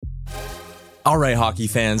All right, hockey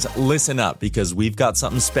fans, listen up because we've got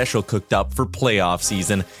something special cooked up for playoff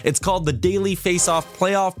season. It's called the Daily Face-Off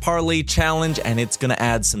Playoff Parlay Challenge, and it's going to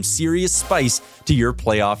add some serious spice to your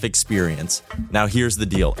playoff experience. Now, here's the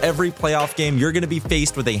deal. Every playoff game, you're going to be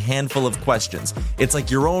faced with a handful of questions. It's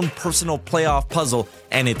like your own personal playoff puzzle,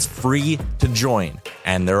 and it's free to join.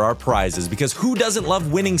 And there are prizes, because who doesn't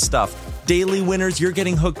love winning stuff? Daily winners, you're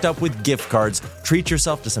getting hooked up with gift cards. Treat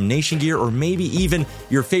yourself to some Nation gear or maybe even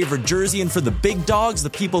your favorite jersey. And for the big dogs, the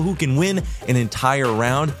people who can win an entire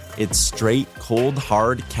round, it's straight, cold,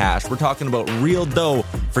 hard cash. We're talking about real dough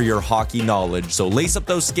for your hockey knowledge. So lace up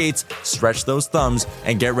those skates, stretch those thumbs,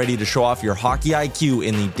 and get ready to show off your hockey IQ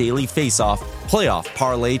in the Daily Face-Off Playoff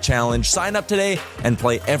Parlay Challenge. Sign up today and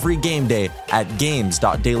play every game day at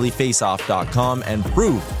games.dailyfaceoff.com and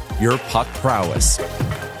prove your puck prowess.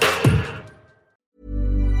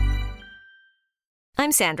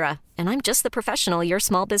 I'm Sandra, and I'm just the professional your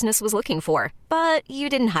small business was looking for. But you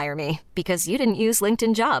didn't hire me because you didn't use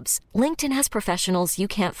LinkedIn Jobs. LinkedIn has professionals you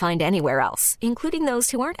can't find anywhere else, including those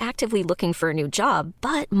who aren't actively looking for a new job,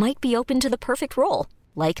 but might be open to the perfect role,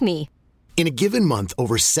 like me. In a given month,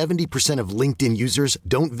 over 70% of LinkedIn users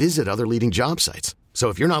don't visit other leading job sites. So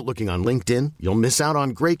if you're not looking on LinkedIn, you'll miss out on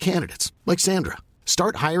great candidates like Sandra.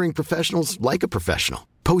 Start hiring professionals like a professional.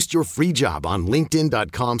 Post your free job on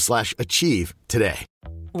linkedin.com/achieve today.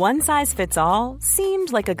 One size fits all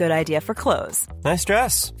seemed like a good idea for clothes. Nice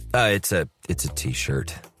dress. It's a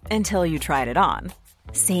t-shirt. Until you tried it on.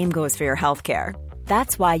 Same goes for your healthcare.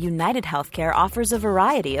 That's why United Healthcare offers a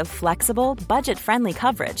variety of flexible, budget-friendly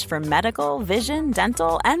coverage for medical, vision,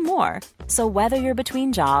 dental, and more. So whether you're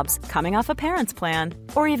between jobs, coming off a parent's plan,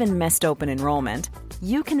 or even missed open enrollment,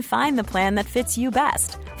 you can find the plan that fits you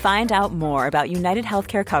best. Find out more about United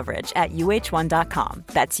Healthcare coverage at uh1.com.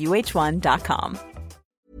 That's uh1.com.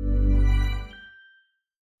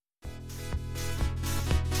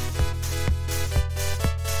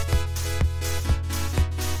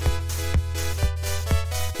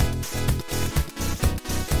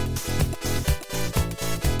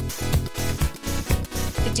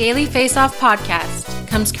 The Daily Face-Off podcast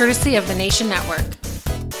comes courtesy of the Nation Network.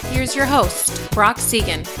 Here's your host, Brock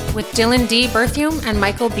Segan, with Dylan D. Berthium and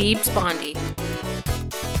Michael Beebs Bondy.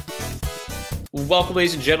 Welcome,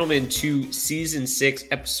 ladies and gentlemen, to Season 6,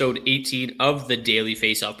 Episode 18 of the Daily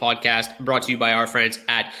Face-Off podcast, brought to you by our friends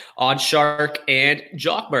at Oddshark and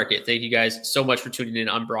Jock Market. Thank you guys so much for tuning in.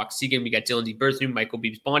 I'm Brock Segan. We got Dylan D. Berthium, Michael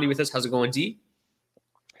Beebs Bondy with us. How's it going, D?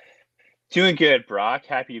 Doing good, Brock.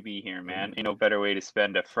 Happy to be here, man. Ain't no better way to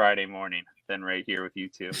spend a Friday morning than right here with you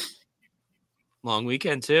two. Long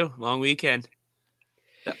weekend, too. Long weekend.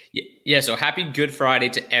 Yeah, so happy Good Friday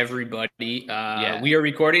to everybody. We are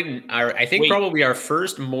recording probably our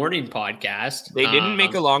first morning podcast. They didn't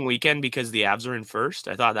make a long weekend because the Avs were in first.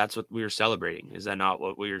 I thought that's what we were celebrating. Is that not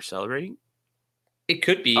what we were celebrating? It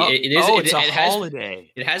could be. It's a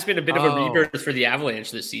holiday. It has been a bit of a rebirth for the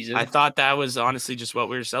Avalanche this season. I thought that was honestly just what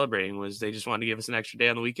we were celebrating, was they just wanted to give us an extra day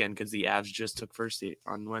on the weekend because the Avs just took first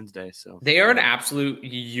on Wednesday. So they are an absolute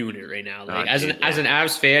unit right now. Like as an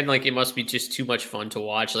Avs fan, like it must be just too much fun to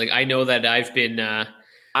watch. Like I know that I've been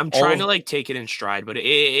I'm trying to like take it in stride, but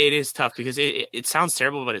it is tough because it sounds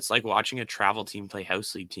terrible, but it's like watching a travel team play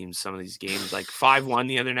house league teams. Some of these games, like 5-1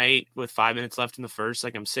 the other night with 5 minutes left in the first,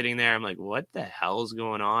 like I'm sitting there, I'm like, what the hell is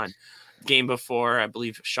going on? Game before, I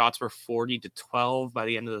believe shots were 40-12 by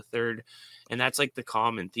the end of the third, and that's like the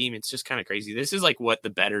common theme. It's just kind of crazy. This is like what the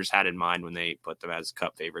bettors had in mind when they put them as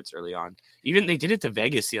cup favorites early on. Even they did it to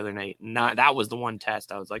Vegas the other night. That was the one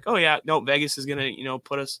test. I was like, oh yeah, no, Vegas is gonna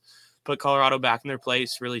put Colorado back in their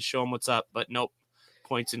place, really show them what's up. But nope,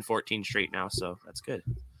 points in 14 straight now, so that's good.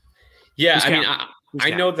 Yeah, I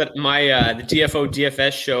know that my the DFO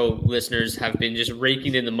DFS show listeners have been just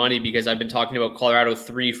raking in the money because I've been talking about Colorado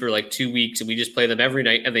 3 for like 2 weeks, and we just play them every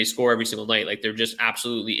night, and they score every single night. Like they're just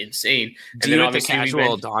absolutely insane. And then obviously the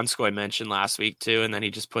casual Donskoy mentioned last week too, and then he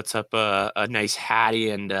just puts up a nice hattie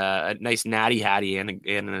and a nice natty hattie and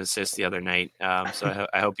an assist the other night. So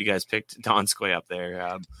I hope you guys picked Donskoy up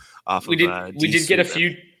there. We did get a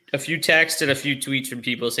few texts and a few tweets from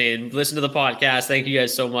people saying, listen to the podcast. Thank you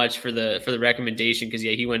guys so much for the recommendation. Cause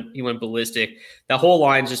yeah, he went ballistic. The whole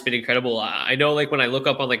line's just been incredible. I know like when I look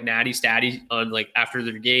up on like Natty Statty on like after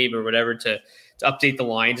their game or whatever to update the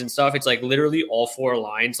lines and stuff, it's like literally all 4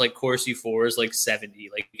 lines, like Corsi 4 is like 70,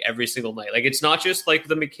 like every single night. Like it's not just like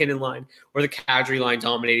the McKinnon line or the Kadri line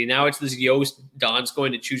dominating. Now it's this Yost Don's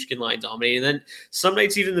going to Chushkin line dominating. And then some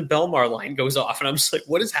nights even the Belmar line goes off and I'm just like,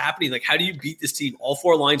 what is happening? Like, how do you beat this team? All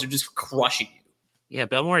 4 lines are just crushing you. Yeah,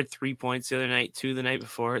 Belmore had 3 points the other night, 2 the night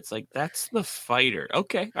before. It's like, that's the fighter.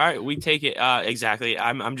 Okay, all right, we take it. Exactly.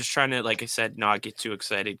 I'm just trying to, like I said, not get too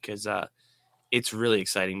excited because it's really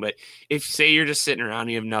exciting. But if, say, you're just sitting around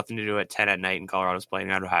and you have nothing to do at 10 at night and Colorado's playing,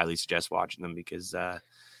 I'd highly suggest watching them because,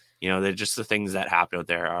 they're just the things that happen out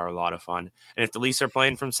there are a lot of fun. And if the Leafs are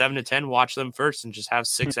playing from 7 to 10, watch them first and just have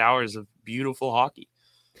 6 hours of beautiful hockey.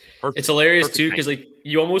 Perfect. It's hilarious too because like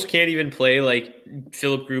you almost can't even play like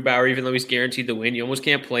Philip Grubauer, even though he's guaranteed the win. You almost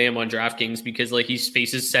can't play him on DraftKings because like he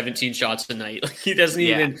faces 17 shots a night. Like he doesn't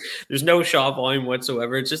even. There's no shot volume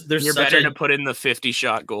whatsoever. It's just you're better to put in the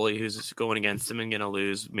 50-shot goalie who's going against him and going to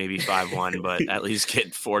lose maybe 5-1, but at least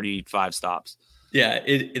get 45 stops. Yeah,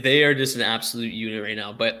 they are just an absolute unit right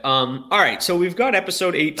now. But all right, so we've got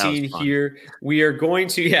episode 18 here. We are going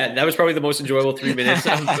to that was probably the most enjoyable 3 minutes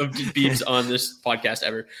of Beebs on this podcast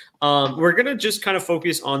ever. We're gonna just kind of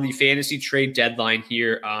focus on the fantasy trade deadline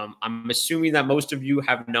here. I'm assuming that most of you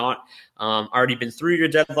have not already been through your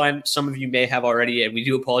deadline. Some of you may have already, and we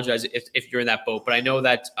do apologize if you're in that boat. But I know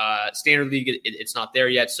that Standard League it's not there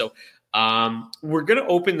yet, so. We're going to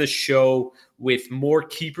open the show with more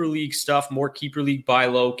Keeper League stuff, more Keeper League buy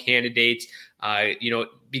low candidates,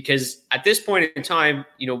 because at this point in time,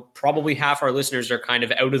 probably half our listeners are kind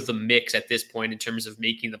of out of the mix at this point in terms of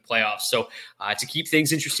making the playoffs. So to keep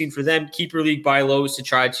things interesting for them, Keeper League buy lows to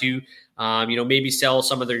try to, maybe sell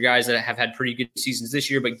some of their guys that have had pretty good seasons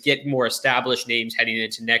this year, but get more established names heading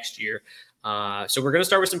into next year. So we're going to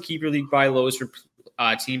start with some Keeper League buy lows for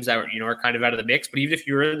teams that are kind of out of the mix, but even if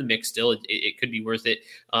you're in the mix still, it could be worth it.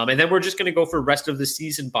 And then we're just going to go for rest of the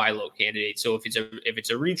season buy low candidates. So if it's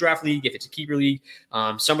a redraft league, if it's a keeper league,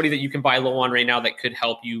 somebody that you can buy low on right now that could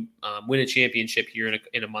help you win a championship here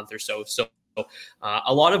in a month or so. So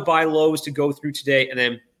a lot of buy lows to go through today, and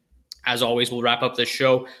then as always, we'll wrap up the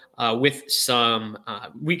show with some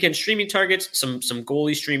weekend streaming targets, some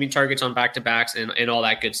goalie streaming targets on back-to-backs and all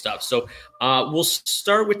that good stuff. So we'll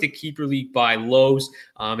start with the Keeper League buy lows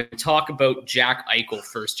and talk about Jack Eichel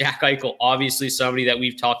first. Jack Eichel, obviously somebody that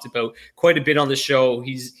we've talked about quite a bit on the show.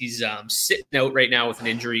 He's sitting out right now with an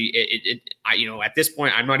injury. At this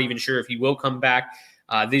point, I'm not even sure if he will come back.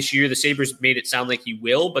 This year, the Sabres made it sound like he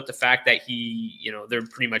will, but the fact that they're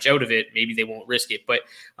pretty much out of it, maybe they won't risk it. But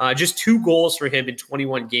just 2 goals for him in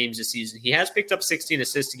 21 games this season. He has picked up 16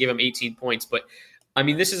 assists to give him 18 points. But, I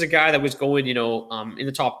mean, this is a guy that was going, in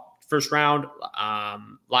the top first round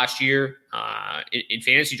last year in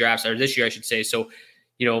fantasy drafts, or this year, I should say. So,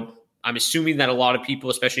 I'm assuming that a lot of people,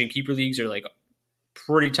 especially in keeper leagues, are like,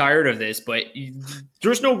 pretty tired of this, but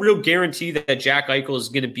there's no real guarantee that Jack Eichel is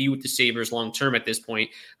going to be with the Sabres long term at this point.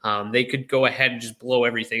 They could go ahead and just blow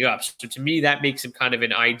everything up. So to me, that makes him kind of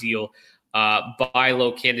an ideal buy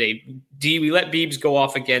low candidate. D, we let Beebs go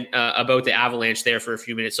off again about the Avalanche there for a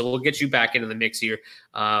few minutes, so we'll get you back into the mix here.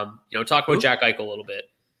 Talk about Jack Eichel a little bit.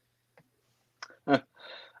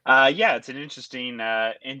 It's an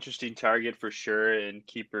interesting target for sure in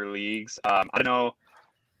keeper leagues. I don't know,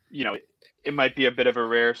 it might be a bit of a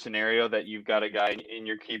rare scenario that you've got a guy in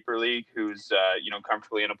your keeper league who's,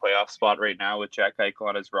 comfortably in a playoff spot right now with Jack Eichel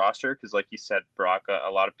on his roster. Because like you said, Brock, a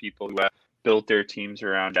lot of people who have built their teams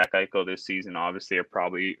around Jack Eichel this season obviously are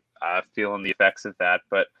probably feeling the effects of that.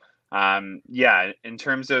 But in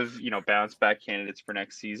terms of, bounce back candidates for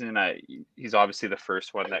next season, he's obviously the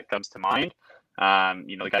first one that comes to mind.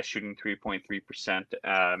 The guy shooting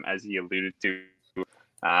 3.3%, as he alluded to.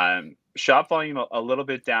 Shot volume a little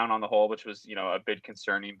bit down on the whole, which was, a bit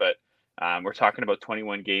concerning, but we're talking about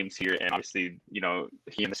 21 games here. And obviously,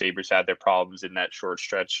 he and the Sabres had their problems in that short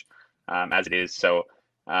stretch as it is. So,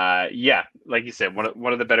 like you said,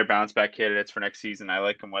 one of the better bounce back candidates for next season. I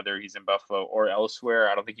like him whether he's in Buffalo or elsewhere.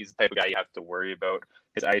 I don't think he's the type of guy you have to worry about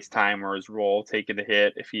his ice time or his role taking the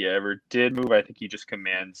hit. If he ever did move, I think he just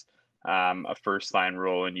commands a first line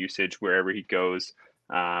role and usage wherever he goes.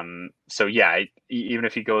 Even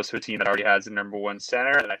if he goes to a team that already has a number one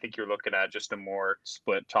center, and I think you're looking at just a more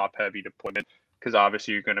split top heavy deployment, because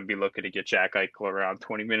obviously you're going to be looking to get Jack Eichel around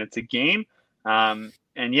 20 minutes a game.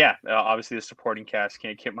 Obviously the supporting cast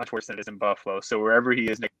can't get much worse than it is in Buffalo. So wherever he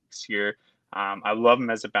is next year, I love him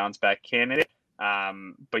as a bounce back candidate. I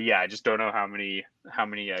just don't know how many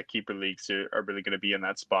keeper leagues are really going to be in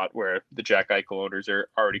that spot where the Jack Eichel owners are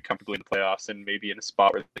already comfortably in the playoffs and maybe in a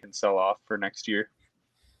spot where they can sell off for next year.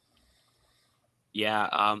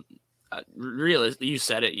 Yeah, really, you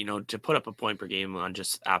said it, to put up a point per game on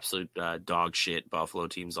just absolute dog shit Buffalo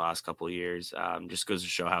teams the last couple of years just goes to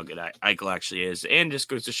show how good Eichel actually is, and just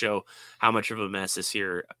goes to show how much of a mess this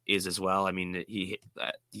year is as well. I mean,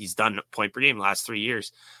 he's done a point per game the last 3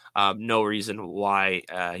 years. No reason why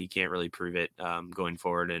he can't really prove it going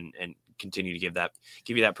forward and continue to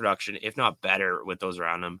give you that production, if not better, with those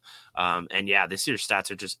around him. And yeah, this year's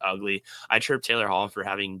stats are just ugly. I chirped Taylor Hall for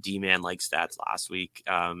having D-man like stats last week,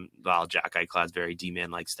 while Jack Eichel has very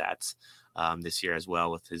D-man like stats this year as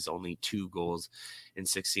well, with his only 2 goals and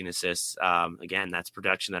 16 assists. Again, that's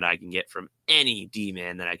production that I can get from any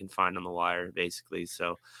D-man that I can find on the wire, basically.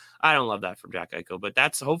 So I don't love that from Jack Eichel, but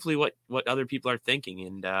that's hopefully what other people are thinking.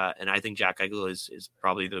 And I think Jack Eichel is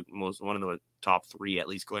probably one of the top 3 at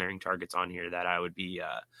least glaring targets on here that I would be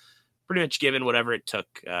pretty much given whatever it took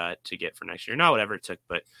to get for next year. Not whatever it took,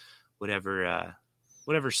 but whatever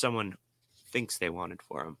someone thinks they wanted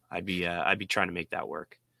for him. I'd be trying to make that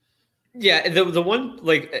work. Yeah, the one,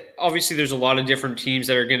 like, obviously there's a lot of different teams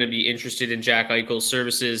that are going to be interested in Jack Eichel's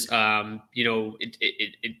services.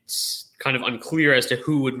 It's kind of unclear as to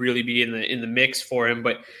who would really be in the mix for him,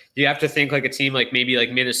 but you have to think like a team like maybe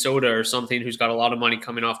like Minnesota or something who's got a lot of money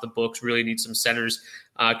coming off the books, really needs some centers,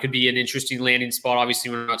 could be an interesting landing spot.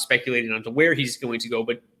 Obviously, we're not speculating onto where he's going to go,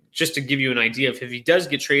 but just to give you an idea of if he does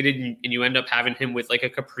get traded and you end up having him with like a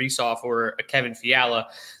Kaprizov or a Kevin Fiala,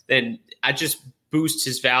 then I just boosts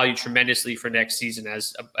his value tremendously for next season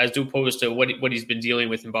as opposed to what he's been dealing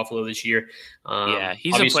with in Buffalo this year.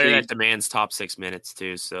 He's a player that demands top 6 minutes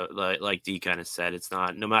too. So like D kind of said, it's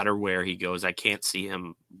not, no matter where he goes, I can't see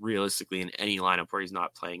him realistically in any lineup where he's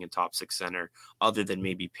not playing in top 6 center other than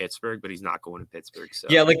maybe Pittsburgh, but he's not going to Pittsburgh. So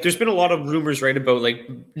yeah, like there's been a lot of rumors, right, about like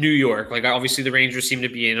New York. Like obviously the Rangers seem to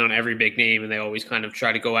be in on every big name and they always kind of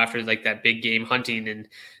try to go after like that big game hunting.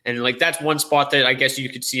 And like that's one spot that I guess you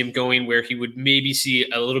could see him going where he would maybe see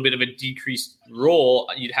a little bit of a decreased role.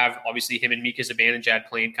 You'd have obviously him and Mika Zibanejad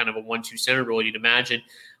playing kind of a 1-2 center role, you'd imagine.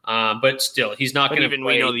 But still, he's not going to play.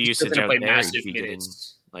 We know the usage out there. Massive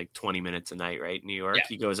minutes. Like 20 minutes a night, right? New York. Yeah.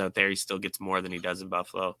 He goes out there, he still gets more than he does in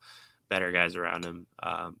Buffalo. Better guys around him.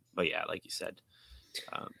 But yeah, like you said,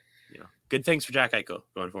 good things for Jack Eichel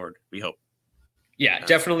going forward, we hope. Yeah,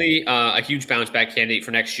 definitely a huge bounce back candidate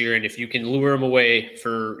for next year. And if you can lure him away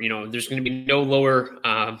for, there's going to be no lower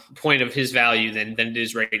point of his value than it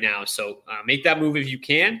is right now. So make that move if you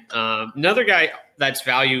can. Another guy that's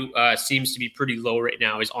value seems to be pretty low right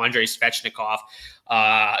now is Andrei Svechnikov.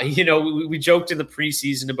 We joked in the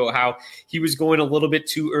preseason about how he was going a little bit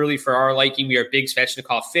too early for our liking. We are big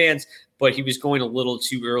Svechnikov fans, but he was going a little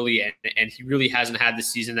too early, and he really hasn't had the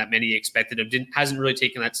season that many expected of. Hasn't really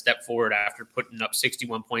taken that step forward after putting up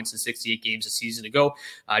 61 points in 68 games a season ago.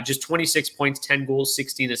 Just 26 points, 10 goals,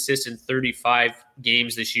 16 assists in 35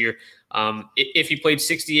 games this year. If he played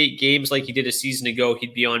 68 games like he did a season ago,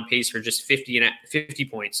 he'd be on pace for just 50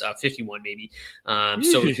 points, 51 maybe.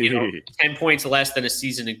 10 points less than a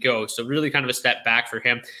season ago. So really kind of a step back for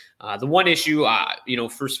him. The one issue,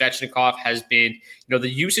 for Svechnikov has been, the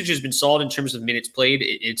usage has been solid in terms of minutes played.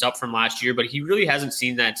 It's up from last year, but he really hasn't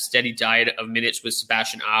seen that steady diet of minutes with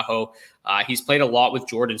Sebastian Aho. He's played a lot with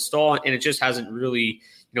Jordan Staal, and it just hasn't really,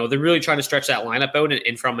 they're really trying to stretch that lineup out.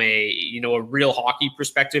 And from a real hockey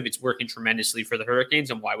perspective, it's working tremendously for the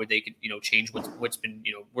Hurricanes. And why would they, change what's been,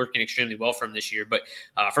 working extremely well for them this year? But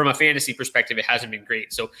from a fantasy perspective, it hasn't been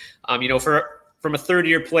great. So, from a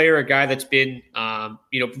third-year player, a guy that's been,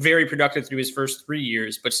 very productive through his first 3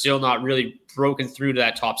 years, but still not really broken through to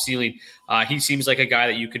that top ceiling. He seems like a guy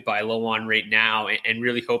that you could buy low on right now and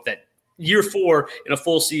really hope that year 4 in a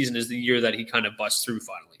full season is the year that he kind of busts through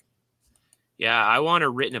finally. Yeah, I want a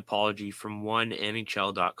written apology from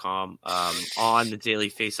NHL.com on the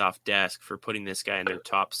Daily Faceoff desk for putting this guy in their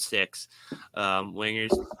top 6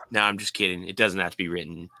 wingers. No, I'm just kidding. It doesn't have to be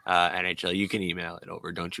written. NHL, you can email it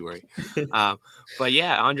over. Don't you worry. But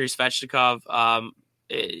yeah, Andrei Svechnikov,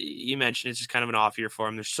 you mentioned it's just kind of an off year for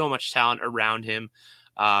him. There's so much talent around him,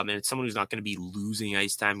 and it's someone who's not going to be losing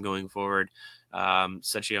ice time going forward.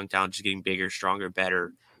 Such a young talent, just getting bigger, stronger,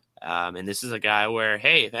 better. And this is a guy where,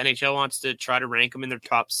 hey, if NHL wants to try to rank him in their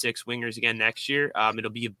top 6 wingers again next year,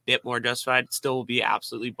 it'll be a bit more justified. It still will be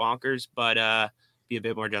absolutely bonkers, but be a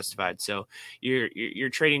bit more justified. So you're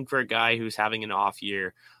trading for a guy who's having an off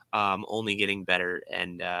year, only getting better,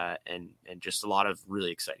 and just a lot of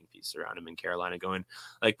really exciting pieces around him in Carolina going.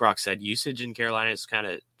 Like Brock said, usage in Carolina is kind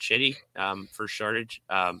of shitty for shortage,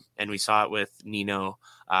 and we saw it with Nino.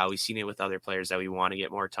 We've seen it with other players that we want to get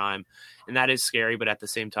more time, and that is scary. But at the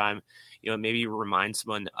same time, maybe remind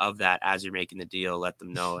someone of that as you're making the deal. Let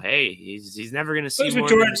them know, hey, he's never going to see more.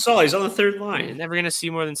 Jordan Staal. He's on the third line. He's never going to see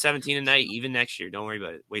more than 17 a night, even next year. Don't worry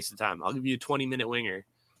about it. Waste of time. I'll give you a 20-minute winger,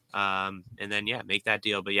 and then make that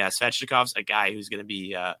deal. But yeah, Svechnikov's a guy who's going to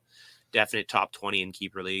be definite top 20 in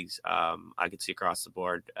keeper leagues. I could see across the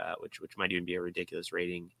board, which might even be a ridiculous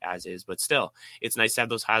rating as is, but still, it's nice to have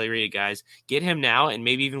those highly rated guys. Get him now, and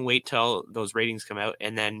maybe even wait till those ratings come out,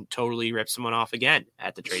 and then totally rip someone off again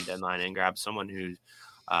at the trade deadline and grab someone who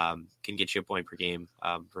can get you a point per game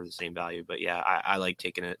for the same value. But yeah, I like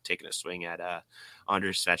taking a swing at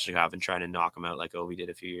Andrei Svechnikov and trying to knock him out like Ovi did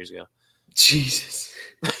a few years ago. Jesus.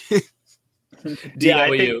 I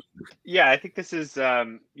think this is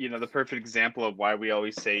the perfect example of why we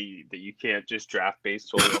always say that you can't just draft based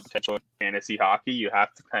solely on potential in fantasy hockey. You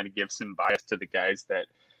have to kind of give some bias to the guys that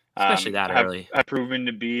especially that early have proven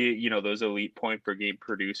to be those elite point per game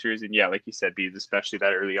producers. And yeah, like you said, Bees, especially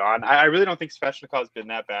that early on. I really don't think Svechnikov has been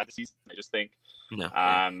that bad this season. I just think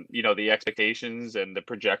the expectations and the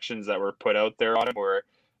projections that were put out there on him were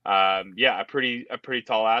a pretty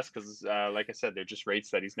tall ask, because like I said, they're just rates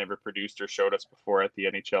that he's never produced or showed us before at the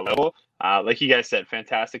NHL level. Like you guys said,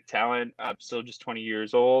 fantastic talent, still just 20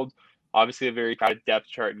 years old. Obviously a very crowded depth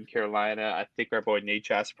chart in Carolina. I think our boy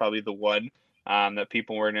Necas is probably the one that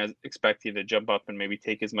people weren't expecting to jump up and maybe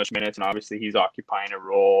take as much minutes, and obviously he's occupying a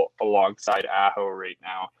role alongside Aho right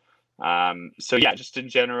now. So yeah, just in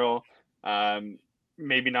general,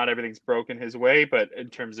 maybe not everything's broken his way, but in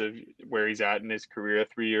terms of where he's at in his career,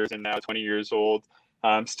 3 years and now 20 years old,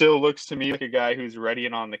 still looks to me like a guy who's ready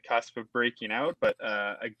and on the cusp of breaking out. But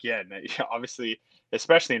again, obviously,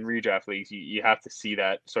 especially in redraft leagues, you have to see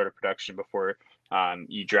that sort of production before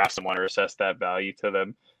you draft someone or assess that value to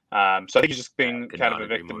them. So I think he's just been kind of a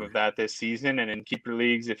victim of that this season. And in keeper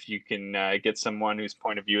leagues, if you can get someone whose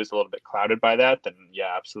point of view is a little bit clouded by that, then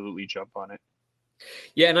yeah, absolutely jump on it.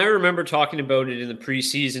 Yeah, and I remember talking about it in the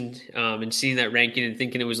preseason and seeing that ranking and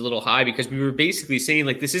thinking it was a little high, because we were basically saying,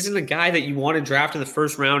 like, this isn't a guy that you want to draft in the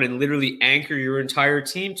first round and literally anchor your entire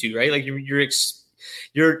team to, right? Like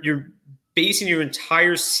you're basing your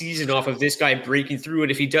entire season off of this guy breaking through.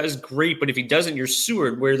 And if he does, great. But if he doesn't, you're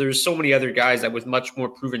Seward, where there's so many other guys that with much more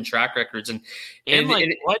proven track records. And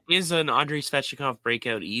what is an Andrei Svechnikov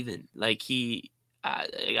breakout even? Like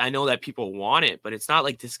I know that people want it, but it's not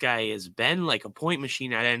like this guy has been like a point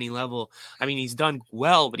machine at any level. I mean, he's done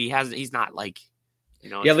well, but he's not like,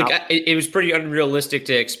 it was pretty unrealistic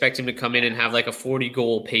to expect him to come in and have like a 40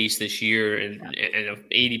 goal pace this year and a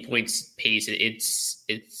 80 points pace.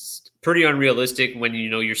 It's pretty unrealistic when,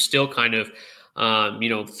 you're still kind of,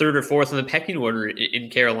 third or fourth in the pecking order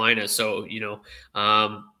in Carolina. So,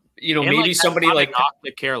 maybe somebody like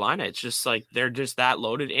the Carolina, it's just like they're just that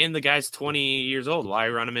loaded, and the guy's 20 years old. Why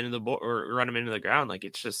run him into the ground? Like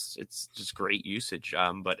it's just great usage.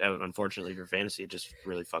 But unfortunately for fantasy, it just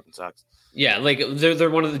really fucking sucks. Yeah, like they're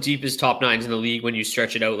one of the deepest top nines in the league when you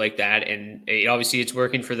stretch it out like that, and obviously it's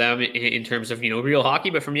working for them in terms of real hockey.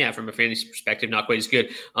 But from a fantasy perspective, not quite as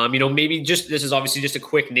good. Maybe this is obviously just a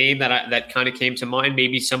quick name that kind of came to mind.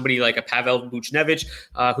 Maybe somebody like a Pavel Buchnevich,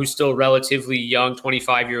 who's still relatively young,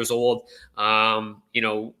 25 years old.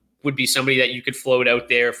 Would be somebody that you could float out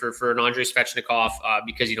there for an Andrei Svechnikov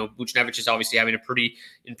because, Buchnevich is obviously having a pretty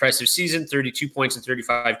impressive season, 32 points in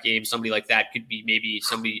 35 games. Somebody like that could be maybe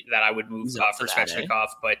somebody that I would move for Svechnikov.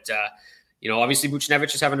 But, obviously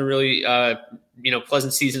Buchnevich is having a really,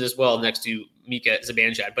 pleasant season as well next to Mika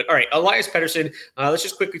Zibanejad. But all right, Elias Pettersson, let's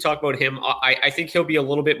just quickly talk about him. I think he'll be a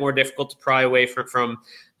little bit more difficult to pry away from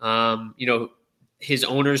his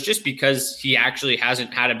owners, just because he actually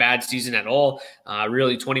hasn't had a bad season at all.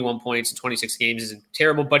 Really 21 points in 26 games isn't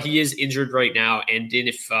terrible, but he is injured right now. And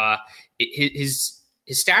if his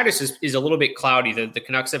status is a little bit cloudy, the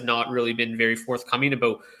Canucks have not really been very forthcoming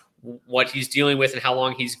about what he's dealing with and how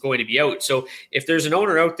long he's going to be out. So if there's an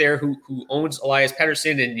owner out there who owns Elias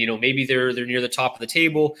Pettersson and, maybe they're near the top of the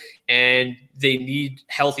table and they need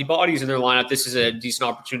healthy bodies in their lineup, this is a decent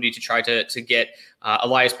opportunity to try to get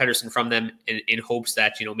Elias Pettersson from them in hopes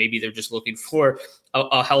that, maybe they're just looking for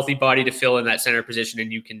a healthy body to fill in that center position,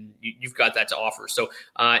 and you've got that to offer. So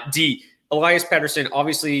Elias Pettersson,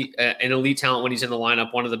 obviously an elite talent when he's in the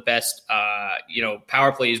lineup, one of the best,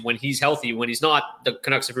 power plays when he's healthy. When he's not, the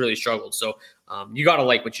Canucks have really struggled. So you got to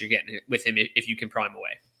like what you're getting with him if you can prime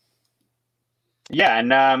away. Yeah,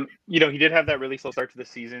 and, he did have that really slow start to the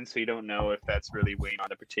season, so you don't know if that's really weighing on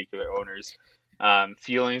the particular owner's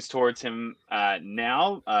feelings towards him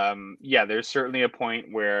now. There's certainly a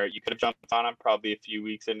point where you could have jumped on him probably a few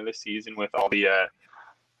weeks into the season with all the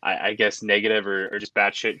I guess negative or just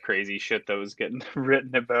batshit crazy shit that was getting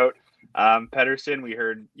written about Pettersson. We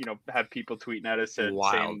heard, have people tweeting at us and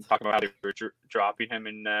talking about how they were dropping him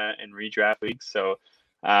in redraft leagues. So,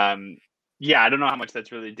 I don't know how much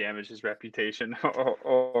that's really damaged his reputation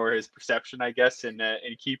or his perception, I guess, in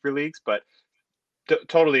keeper leagues. But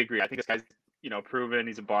totally agree. I think this guy's proven.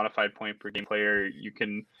 He's a bona fide point per game player. You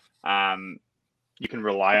can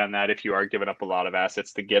rely on that if you are giving up a lot of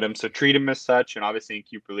assets to get him. So treat him as such. And obviously in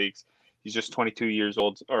keeper leagues, he's just 23 years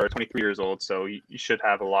old. So you should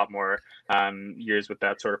have a lot more years with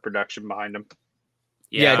that sort of production behind him.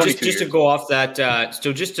 Yeah, just to go off that.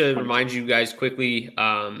 So just to remind you guys quickly,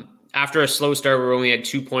 after a slow start, we only had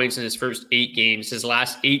 2 points in his first 8 games. His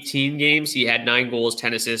last 18 games, he had 9 goals,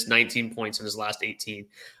 10 assists, 19 points in his last 18.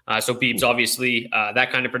 So Beebs, obviously,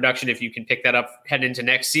 that kind of production, if you can pick that up heading into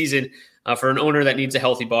next season, for an owner that needs a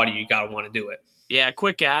healthy body, you got to want to do it. Yeah,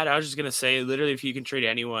 quick ad. I was just going to say, literally, if you can trade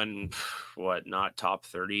anyone, not top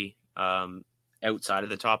 30, outside of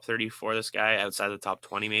the top 30 for this guy, outside of the top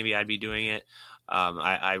 20, maybe I'd be doing it.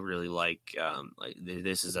 I really like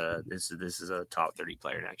this is a top 30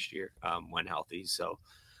 player next year when healthy. So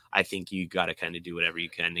I think you got to kind of do whatever you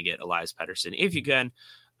can to get Elias Pettersson if you can.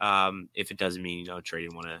 If it doesn't mean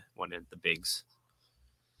trading one of the bigs.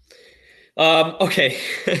 Okay,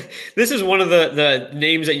 this is one of the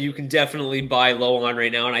names that you can definitely buy low on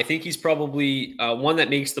right now, and I think he's probably one that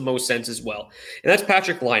makes the most sense as well, and that's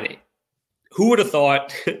Patrik Laine. Who would have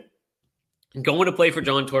thought going to play for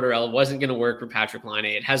John Tortorella wasn't going to work for Patrik Laine?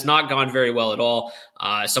 It has not gone very well at all.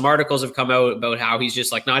 Some articles have come out about how he's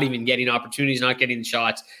just not even getting opportunities, not getting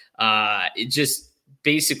shots. It just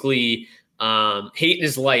basically hating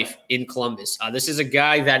his life in Columbus. This is a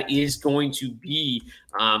guy that is going to be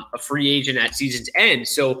a free agent at season's end.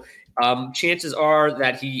 So chances are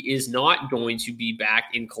that he is not going to be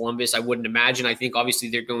back in Columbus. I wouldn't imagine. I think obviously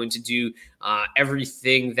they're going to do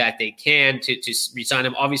everything that they can to re-sign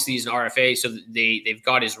him. Obviously he's an RFA, so they've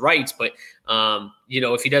got his rights. But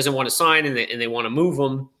if he doesn't want to sign and they want to move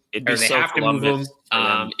him, or they have to move him,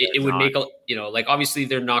 it would make obviously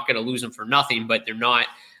they're not going to lose him for nothing, but they're not.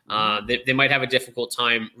 They might have a difficult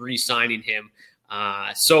time re-signing him.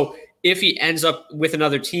 So if he ends up with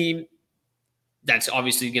another team, that's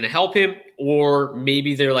obviously going to help him. Or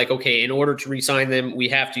maybe they're like, okay, in order to re-sign them, we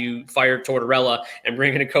have to fire Tortorella and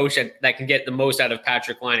bring in a coach that can get the most out of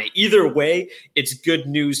Patrik Laine. Either way, it's good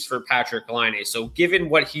news for Patrik Laine. So given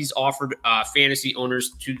what he's offered fantasy owners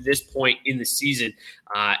to this point in the season,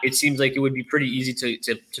 it seems like it would be pretty easy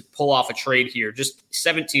to pull off a trade here. Just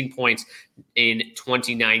 17 points in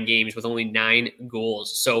 29 games with only 9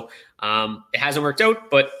 goals. So it hasn't worked out,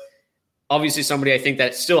 but obviously somebody I think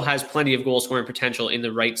that still has plenty of goal scoring potential in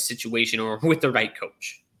the right situation or with the right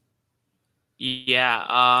coach.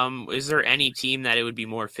 Yeah. Is there any team that it would be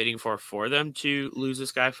more fitting for them to lose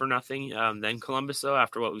this guy for nothing than Columbus, though,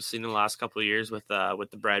 after what we've seen in the last couple of years with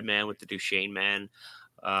the Bread man, with the Duchesne man?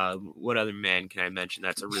 What other man can I mention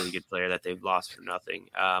that's a really good player that they've lost for nothing?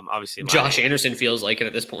 Obviously, Josh Anderson feels like it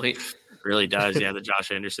at this point. Really does, yeah. The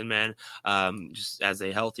Josh Anderson man, just as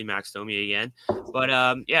a healthy Max Domi again. But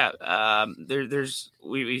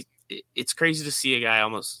it's crazy to see a guy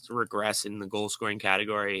almost regress in the goal scoring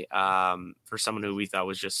category for someone who we thought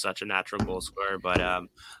was just such a natural goal scorer. But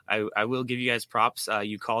I will give you guys props.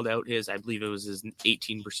 You called out I believe it was his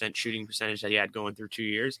 18% shooting percentage that he had going through 2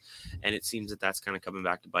 years. And it seems that that's kind of coming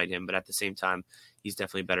back to bite him. But at the same time, he's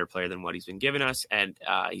definitely a better player than what he's been giving us. And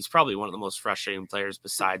he's probably one of the most frustrating players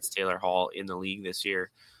besides Taylor Hall in the league this year.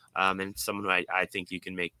 And someone who I think you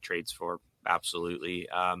can make trades for. Absolutely.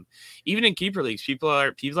 Even in keeper leagues, people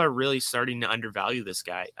are really starting to undervalue this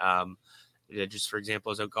guy. Just for example,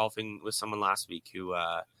 I was out golfing with someone last week who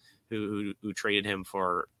traded him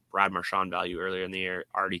for Brad Marchand value earlier in the year,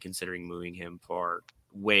 already considering moving him for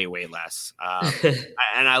way less.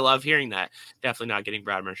 And I love hearing that. Definitely not getting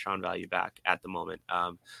Brad Marchand value back at the moment.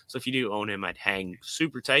 So if you do own him, I'd hang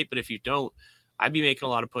super tight. But if you don't, I'd be making a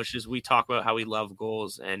lot of pushes. We talk about how we love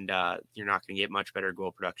goals, and you're not going to get much better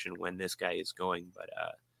goal production when this guy is going. But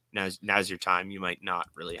now's your time. You might not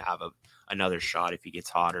really have another shot if he gets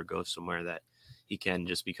hot or goes somewhere that he can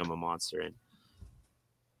just become a monster. And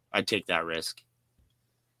I'd take that risk.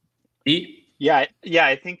 Yeah.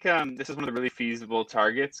 I think this is one of the really feasible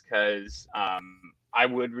targets because I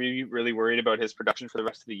would be really worried about his production for the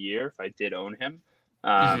rest of the year if I did own him.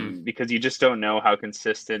 Because you just don't know how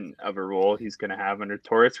consistent of a role he's going to have under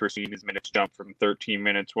Torts. We're seeing his minutes jump from 13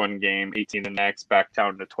 minutes one game, 18 the next, back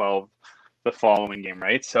down to 12 the following game,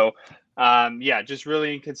 right? So, just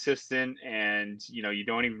really inconsistent, and you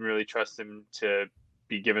don't even really trust him to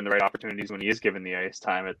be given the right opportunities when he is given the ice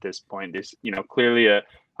time at this point. There's clearly a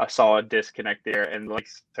solid disconnect there, and like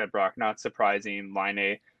I said, Brock, not surprising.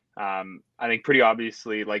 Laine, I think pretty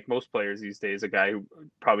obviously, like most players these days, a guy who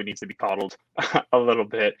probably needs to be coddled a little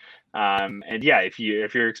bit. If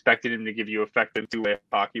you're expecting him to give you effective two-way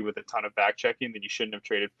hockey with a ton of back checking, then you shouldn't have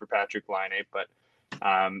traded for Patrik Laine. But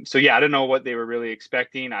I don't know what they were really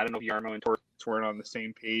expecting. I don't know if Jarmo and Torts weren't on the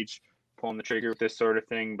same page pulling the trigger with this sort of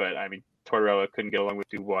thing. But I mean, Tortorella couldn't get along with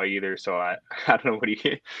Dubois either, so I don't know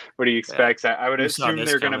what he expects. I would assume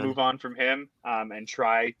they're going to move on from him and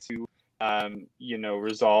try to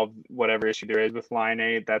resolve whatever issue there is with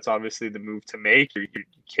Laine. That's obviously the move to make. You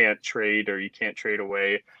can't trade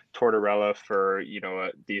away Tortorella for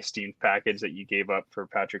the esteemed package that you gave up for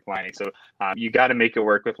Patrik Laine. So you got to make it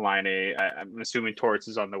work with Laine. I'm assuming Torts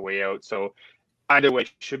is on the way out, so either way,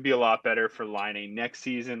 should be a lot better for Laine next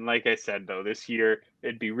season. Like I said, though, this year,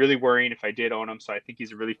 it'd be really worrying if I did own him. So I think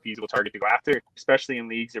he's a really feasible target to go after, especially in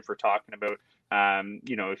leagues if we're talking about,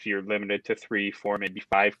 if you're limited to 3, 4, maybe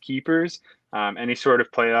 5 keepers. Any sort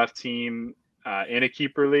of playoff team in a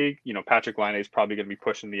keeper league, Patrik Laine is probably going to be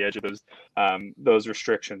pushing the edge of those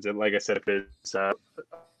restrictions. And like I said, if it's a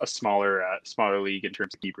smaller league in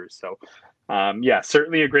terms of keepers. So,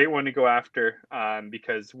 certainly a great one to go after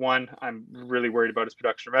because 1, I'm really worried about his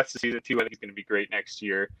production the rest of the season. 2, I think he's going to be great next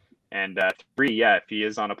year. And 3, if he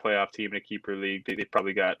is on a playoff team in a keeper league, they've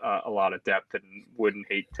probably got a lot of depth and wouldn't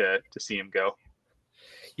hate to see him go.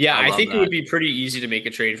 Yeah, I think it would be pretty easy to make a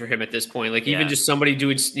trade for him at this point. Like even just somebody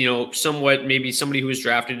doing, maybe somebody who was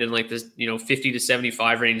drafted in like this, 50 to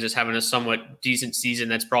 75 range is having a somewhat decent season.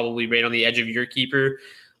 That's probably right on the edge of your keeper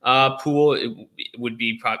pool. It would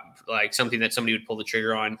be like something that somebody would pull the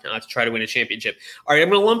trigger on to try to win a championship. All right, I'm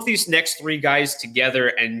going to lump these next 3 guys together,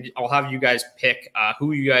 and I'll have you guys pick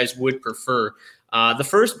who you guys would prefer. The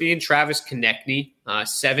first being Travis Konecny,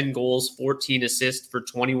 7 goals, 14 assists for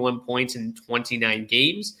 21 points in 29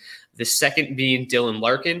 games. The second being Dylan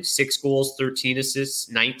Larkin, 6 goals, 13 assists,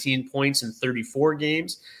 19 points in 34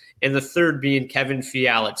 games. And the third being Kevin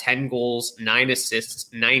Fiala, 10 goals, 9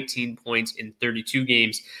 assists, 19 points in 32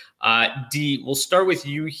 games. D, we'll start with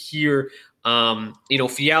you here.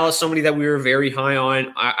 Fiala is somebody that we were very high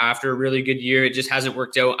on after a really good year. It just hasn't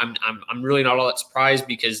worked out. I'm really not all that surprised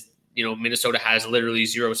because Minnesota has literally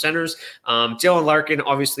 0 centers. Dylan Larkin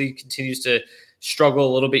obviously continues to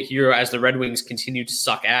struggle a little bit here as the Red Wings continue to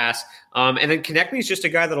suck ass. And then Konecny is just a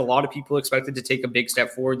guy that a lot of people expected to take a big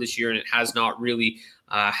step forward this year, and it has not really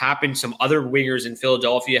happened. Some other wingers in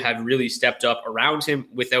Philadelphia have really stepped up around him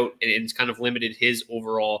and it's kind of limited his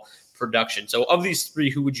overall production. So of these 3,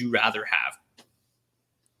 who would you rather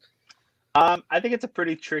have? I think it's a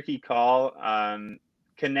pretty tricky call.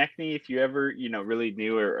 Konecny, if you ever, really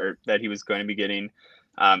knew or that he was going to be getting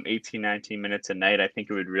 18, 19 minutes a night, I think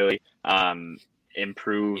it would really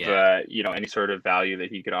improve, any sort of value that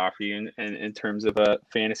he could offer you in terms of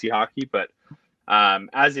fantasy hockey. But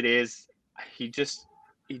as it is, he just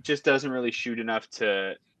doesn't really shoot enough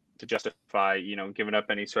to justify, giving up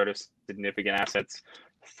any sort of significant assets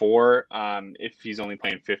for if he's only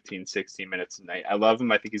playing 15, 16 minutes a night. I love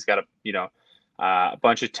him. I think he's got a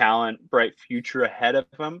bunch of talent, bright future ahead of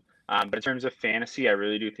him. But in terms of fantasy, I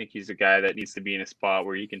really do think he's a guy that needs to be in a spot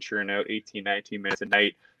where he can churn out 18, 19 minutes a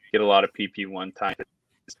night, get a lot of PP1 time.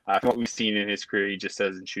 From what we've seen in his career, he just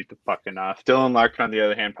doesn't shoot the puck enough. Dylan Larkin, on the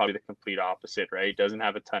other hand, probably the complete opposite, right? Doesn't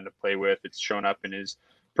have a ton to play with. It's shown up in his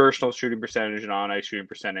personal shooting percentage and on-ice shooting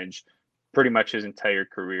percentage pretty much his entire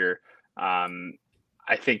career.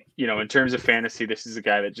 I think, in terms of fantasy, this is a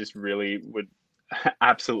guy that just really would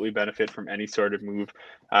absolutely benefit from any sort of move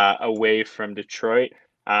away from Detroit.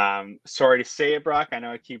 Sorry to say it, Brock. I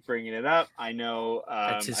know I keep bringing it up. I know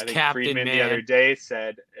I think captain, Friedman man. The other day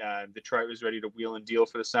said Detroit was ready to wheel and deal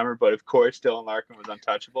for the summer, but of course Dylan Larkin was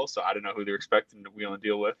untouchable. So I don't know who they're expecting to wheel and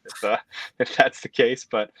deal with if that's the case.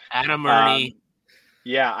 But Adam Ernie.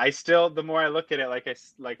 I still, the more I look at it, like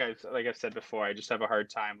I've said before, I just have a hard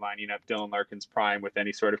time lining up Dylan Larkin's prime with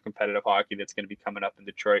any sort of competitive hockey that's going to be coming up in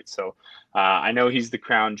Detroit. So I know he's the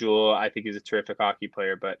crown jewel. I think he's a terrific hockey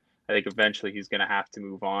player, but I think eventually he's going to have to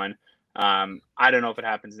move on. I don't know if it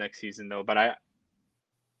happens next season though, but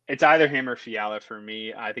it's either him or Fiala for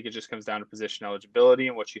me. I think it just comes down to position eligibility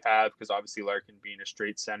and what you have, because obviously Larkin being a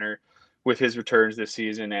straight center with his returns this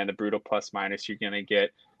season and the brutal plus minus you're going to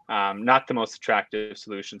get, not the most attractive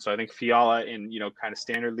solution. So I think Fiala in, kind of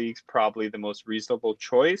standard leagues, probably the most reasonable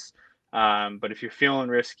choice. But if you're feeling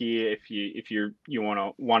risky, if you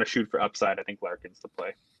want to shoot for upside, I think Larkin's the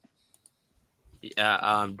play.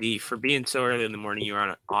 Yeah, D, for being so early in the morning, you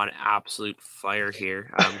are on absolute fire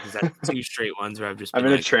here. Because that's 2 straight ones where I've just been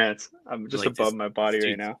I'm in a trance. I'm just above my body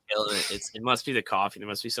right now. It must be the coffee. There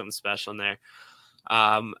must be something special in there.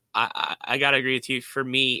 I gotta agree with you. For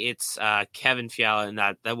me, it's Kevin Fiala, and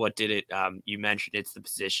that what did it. You mentioned it's the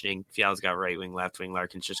positioning. Fiala's got right wing, left wing.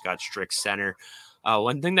 Larkin's just got strict center.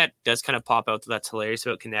 One thing that does kind of pop out that's hilarious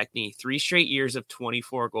about Konecny: 3 straight years of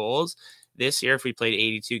 24 goals. This year, if we played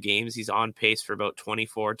 82 games, he's on pace for about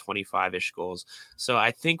 24, 25-ish goals. So I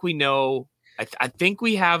think we know I think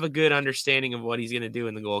we have a good understanding of what he's going to do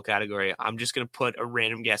in the goal category. I'm just going to put a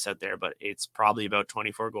random guess out there, but it's probably about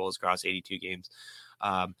 24 goals across 82 games.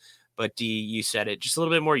 But D, you said it, just a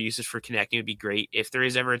little bit more usage for Konechny would be great. If there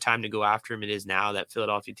is ever a time to go after him, it is now. That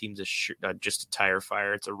Philadelphia team's just a tire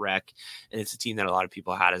fire. It's a wreck, and it's a team that a lot of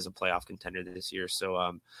people had as a playoff contender this year.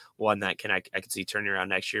 So one that I could see turning around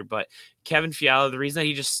next year. But Kevin Fiala, the reason that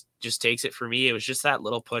he just takes it for me, it was just that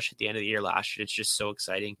little push at the end of the year last year. It's just so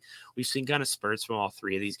exciting. We've seen kind of spurts from all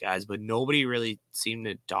three of these guys, but nobody really seemed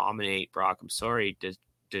to dominate Brock. I'm sorry to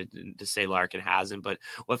say Larkin hasn't, but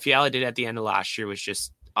what Fiala did at the end of last year was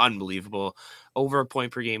just unbelievable. Over a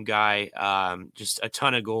point per game guy, just a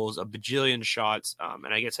ton of goals, a bajillion shots,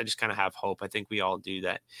 and I guess I just kind of have hope. I think we all do,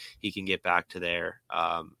 that he can get back to there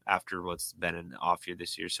after what's been an off year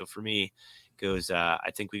this year. So for me, it goes I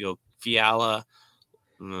think we go Fiala,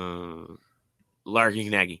 Larkin,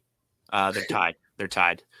 Konechny. They're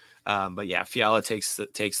tied. But yeah, Fiala takes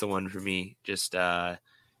the one for me. Just I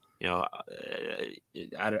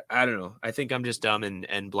don't know. I think I'm just dumb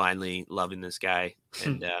and blindly loving this guy,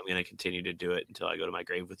 and I'm going to continue to do it until I go to my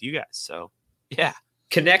grave with you guys. So, yeah.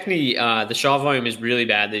 Konechny, the shot volume is really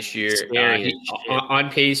bad this year. He's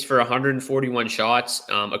on pace for 141 shots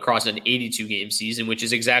across an 82-game season, which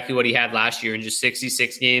is exactly what he had last year in just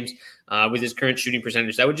 66 games. With his current shooting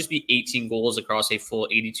percentage, that would just be 18 goals across a full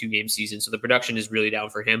 82-game season. So the production is really down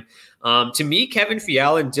for him. To me, Kevin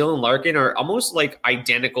Fiala and Dylan Larkin are almost like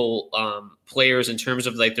identical players in terms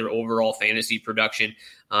of like their overall fantasy production.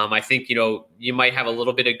 I think, you might have a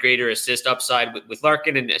little bit of greater assist upside with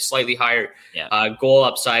Larkin and a slightly higher goal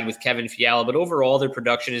upside with Kevin Fiala. But overall, their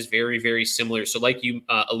production is very, very similar. So like you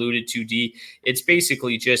alluded to, D, it's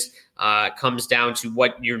basically just comes down to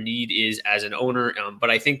what your need is as an owner. But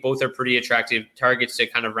I think both are pretty attractive targets to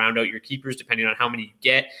kind of round out your keepers depending on how many you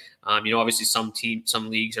get. Obviously some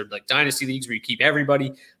leagues are like dynasty leagues where you keep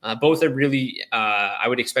everybody. Both are really, I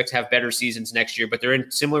would expect to have better seasons next year, but they're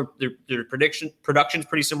in similar, their production's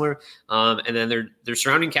pretty similar. And then their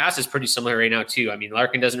surrounding cast is pretty similar right now too. I mean,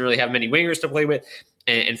 Larkin doesn't really have many wingers to play with,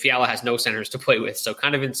 and Fiala has no centers to play with. So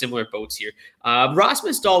kind of in similar boats here.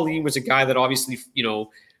 Rasmus Dahlin was a guy that obviously,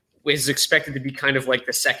 is expected to be kind of like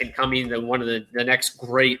the second coming, one of the next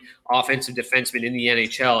great offensive defensemen in the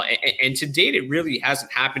NHL. And to date, it really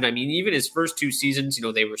hasn't happened. I mean, even his first two seasons,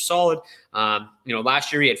 they were solid.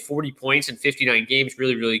 Last year he had 40 points in 59 games,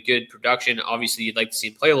 really, really good production. Obviously, you'd like to see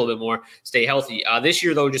him play a little bit more, stay healthy. This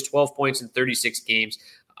year, though, just 12 points in 36 games.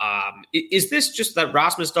 Is this just that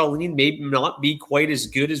Rasmus Dahlin may not be quite as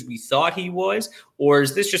good as we thought he was? Or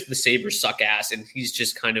is this just the Sabres suck ass and he's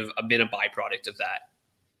just kind of been a byproduct of that?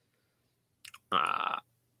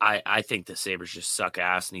 I think the Sabres just suck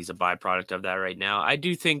ass, and he's a byproduct of that right now. I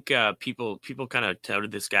do think people kind of touted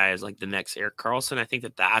this guy as like the next Erik Karlsson. I think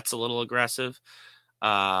that's a little aggressive,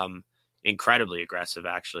 incredibly aggressive,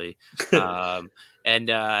 actually. And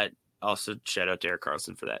also shout out to Erik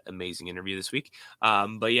Karlsson for that amazing interview this week.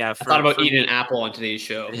 But yeah, I thought about eating an apple on today's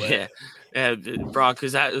show. But... Yeah, Brock,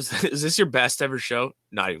 is this your best ever show?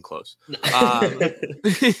 Not even close.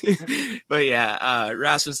 But yeah,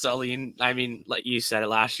 Rasmus Dahlin, I mean, like you said,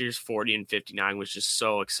 last year's 40 and 59 was just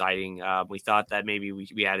so exciting. We thought that maybe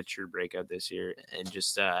we had a true breakout this year. And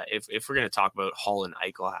just if we're going to talk about Hull and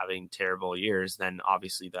Eichel having terrible years, then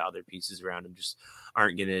obviously the other pieces around him just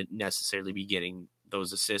aren't going to necessarily be getting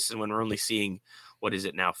those assists. And when we're only seeing, what is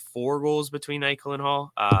it now, 4 goals between Eichel and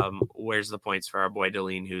Hall? Where's the points for our boy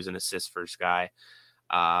Dahlin, who's an assist first guy?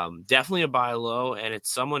 Definitely a buy low, and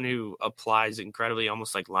it's someone who applies incredibly,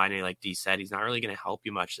 almost like Laine, like D said. He's not really going to help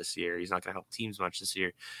you much this year. He's not going to help teams much this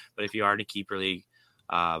year. But if you are in a keeper league,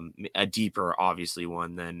 a deeper, obviously,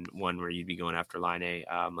 one than one where you'd be going after Laine.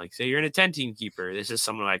 Like, say you're in a 10-team keeper. This is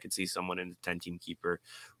someone I could see someone in a 10-team keeper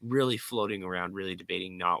really floating around, really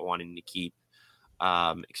debating not wanting to keep.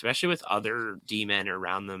 Especially with other D-men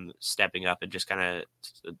around them stepping up and just kind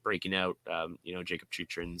of breaking out, Jacob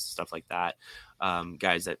Chychrun, stuff like that.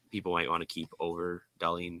 Guys that people might want to keep over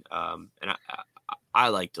Dahlin. And I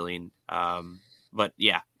like Dahlin. But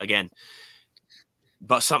yeah, again,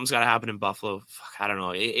 but something's got to happen in Buffalo. Fuck, I don't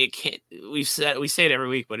know. It can't. We say it every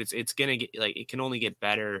week, but it's gonna get like it can only get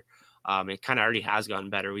better. It kind of already has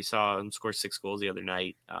gotten better. We saw him score 6 goals the other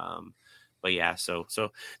night. But yeah, so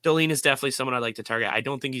Dahlin is definitely someone I'd like to target. I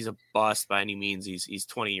don't think he's a bust by any means. He's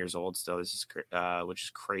 20 years old still. This is which is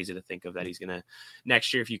crazy to think of that he's gonna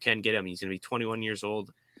next year, if you can get him, he's gonna be 21 years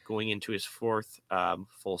old going into his 4th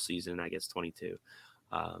full season. I guess 22.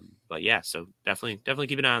 But yeah, so definitely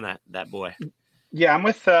keep an eye on that boy. Yeah,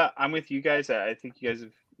 I'm with you guys. I think you guys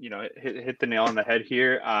have hit the nail on the head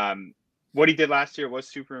here. what he did last year was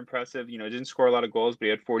super impressive. You know, didn't score a lot of goals, but he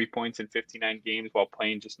had 40 points in 59 games while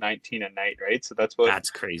playing just 19 a night, right? So that's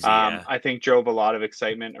crazy. I think drove a lot of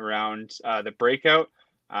excitement around the breakout.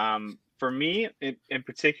 For me, in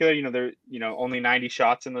particular, only 90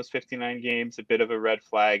 shots in those 59 games, a bit of a red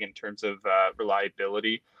flag in terms of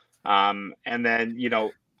reliability. And then,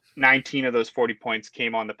 19 of those 40 points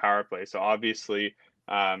came on the power play. So obviously,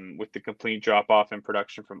 with the complete drop off in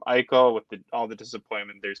production from Eichel, with all the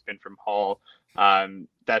disappointment there's been from Hall,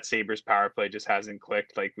 that Sabres power play just hasn't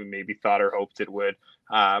clicked like we maybe thought or hoped it would.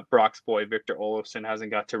 Brock's boy Victor Olofsson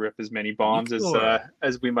hasn't got to rip as many bombs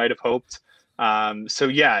as we might have hoped. And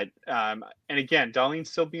again,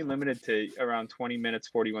 Dahlin's still being limited to around 20 minutes,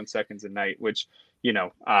 41 seconds a night, which,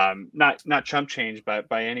 not chump change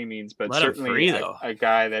by any means, but certainly a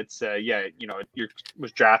guy that's,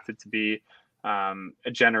 was drafted to be a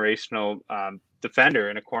generational defender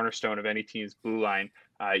and a cornerstone of any team's blue line.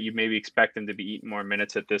 You maybe expect him to be eating more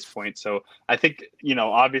minutes at this point. So I think,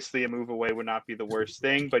 obviously a move away would not be the worst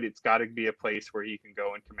thing, but it's got to be a place where he can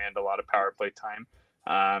go and command a lot of power play time.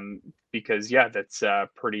 Because that's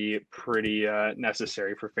pretty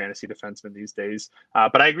necessary for fantasy defensemen these days.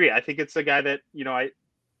 But I agree. I think it's a guy that,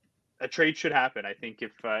 a trade should happen. I think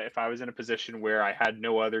if I was in a position where I had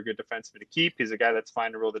no other good defenseman to keep, he's a guy that's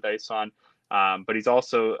fine to roll the dice on. But he's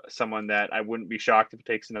also someone that I wouldn't be shocked if it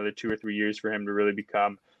takes another 2 or 3 years for him to really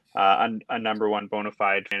become a number one bona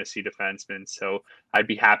fide fantasy defenseman. So I'd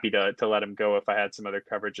be happy to let him go if I had some other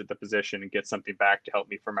coverage at the position and get something back to help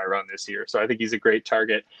me for my run this year. So I think he's a great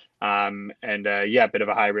target. A bit of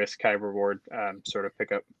a high risk, high reward sort of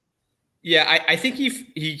pickup. Yeah, I think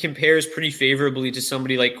he compares pretty favorably to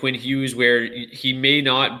somebody like Quinn Hughes, where he may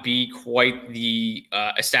not be quite the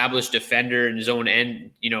established defender in his own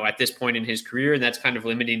end, at this point in his career, and that's kind of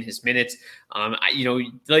limiting his minutes.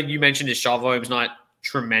 Like you mentioned, his shot volume is not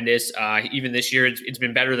tremendous. Even this year, it's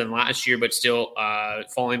been better than last year, but still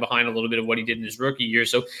falling behind a little bit of what he did in his rookie year.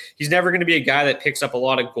 So he's never going to be a guy that picks up a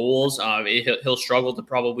lot of goals. He'll struggle to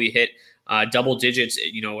probably hit double digits,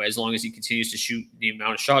 as long as he continues to shoot the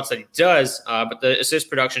amount of shots that he does. But the assist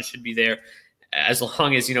production should be there as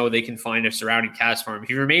long as, they can find a surrounding cast for him. If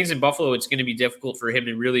he remains in Buffalo, it's going to be difficult for him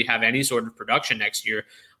to really have any sort of production next year,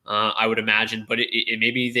 I would imagine. But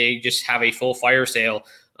maybe they just have a full fire sale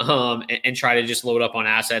and try to just load up on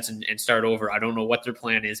assets and start over. I don't know what their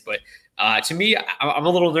plan is, but to me, I'm a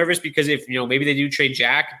little nervous because if, maybe they do trade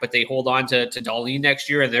Jack, but they hold on to Dahlin next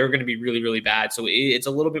year and they're going to be really, really bad. So it's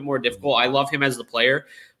a little bit more difficult. I love him as the player,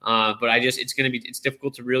 but it's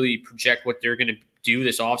difficult to really project what they're going to do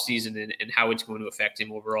this offseason and how it's going to affect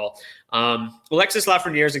him overall. Alexis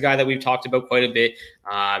Lafreniere is a guy that we've talked about quite a bit,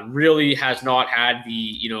 really has not had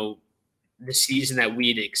the season that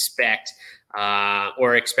we'd expect.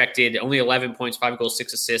 Or expected. Only 11 points, 5 goals,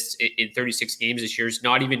 6 assists in 36 games this year. Is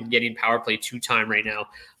not even getting power play 2 time right now.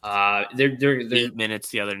 They're 8 minutes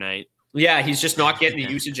the other night. Yeah, he's just not getting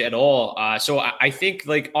the usage at all. So I think,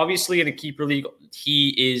 obviously in a keeper league, he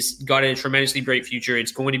is got a tremendously bright future.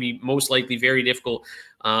 It's going to be most likely very difficult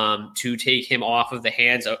to take him off of the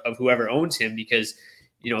hands of whoever owns him because,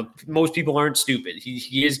 most people aren't stupid.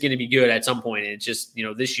 He is going to be good at some point. And it's just,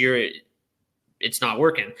 this year it's not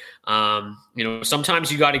working.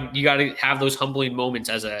 Sometimes you gotta have those humbling moments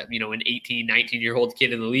as an 18, 19-year-old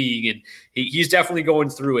kid in the league. And he's definitely going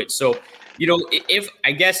through it. So, if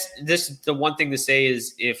I guess the one thing to say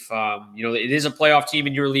is if, it is a playoff team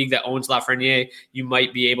in your league that owns Lafreniere, you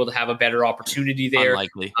might be able to have a better opportunity there.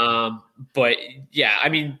 Unlikely. But yeah, I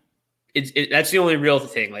mean, that's the only real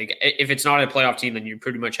thing. Like if it's not a playoff team, then you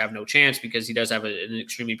pretty much have no chance because he does have an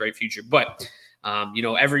extremely bright future. But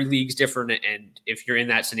every league's different, and if you're in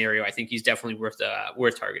that scenario, I think he's definitely worth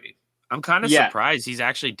targeting. I'm kind of surprised he's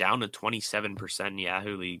actually down to 27% in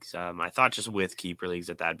Yahoo leagues. I thought just with keeper leagues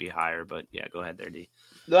that'd be higher, but yeah, go ahead there, D.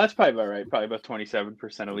 No, that's probably about right. Probably about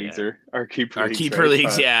 27% of leagues are keeper leagues. Keeper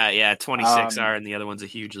leagues, yeah. 26 are, and the other one's a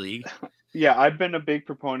huge league. Yeah, I've been a big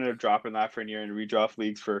proponent of dropping Lafreniere in redraft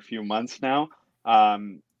leagues for a few months now. Smart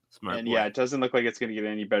boy. Yeah, it doesn't look like it's going to get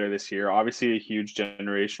any better this year. Obviously, a huge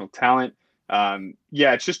generational talent.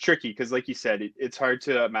 It's just tricky because, like you said, it's hard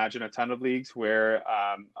to imagine a ton of leagues where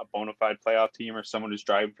a bona fide playoff team or someone who's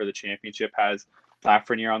driving for the championship has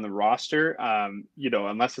Lafreniere on the roster.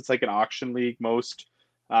 Unless it's like an auction league, most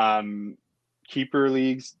keeper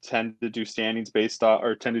leagues tend to do standings based off,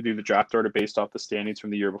 or tend to do the draft order based off the standings from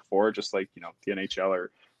the year before, just like the NHL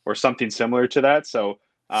or something similar to that. So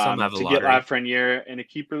to get Lafreniere in a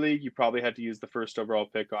keeper league, you probably had to use the first overall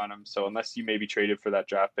pick on him. So unless you maybe traded for that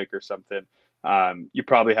draft pick or something, you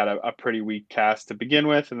probably had a pretty weak cast to begin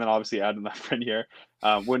with, and then obviously adding Lafreniere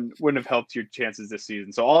wouldn't have helped your chances this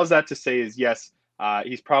season. So all of that to say is, yes,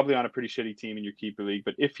 he's probably on a pretty shitty team in your keeper league,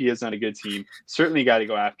 but if he is on a good team, certainly got to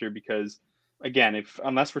go after, because again,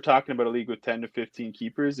 unless we're talking about a league with 10 to 15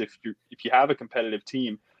 keepers, if you have a competitive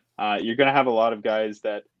team, you're going to have a lot of guys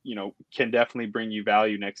that, can definitely bring you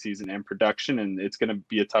value next season and production. And it's going to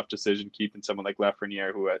be a tough decision keeping someone like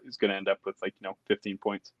Lafreniere, who is going to end up with 15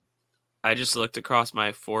 points. I just looked across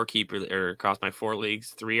my four leagues.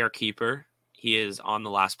 3 are keeper. He is on the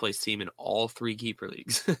last place team in all 3 keeper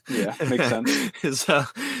leagues. Yeah, makes sense. so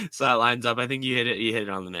that lines up. I think you hit it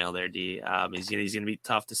on the nail there, D. He's gonna be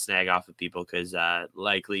tough to snag off of people because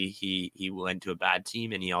likely he went to a bad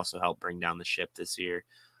team, and he also helped bring down the ship this year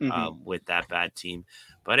with that bad team.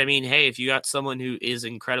 But I mean, hey, if you got someone who is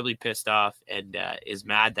incredibly pissed off and is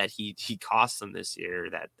mad that he cost them this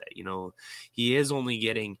year, that he is only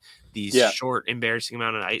getting these short, embarrassing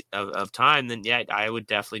amount of time, then I would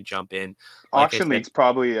definitely jump in. Auction league's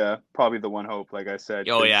probably the one hope, like I said.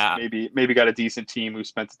 Oh yeah, maybe got a decent team who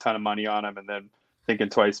spent a ton of money on him, and then thinking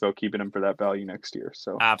twice about keeping him for that value next year.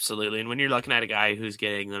 So absolutely. And when you're looking at a guy who's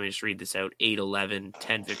getting, let me just read this out, 8-11,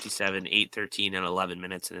 10-57, 8-13, and 11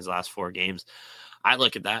 minutes in his last 4 games, I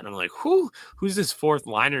look at that and I'm like, who's this fourth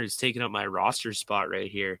liner who's taking up my roster spot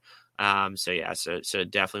right here? So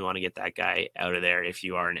definitely want to get that guy out of there if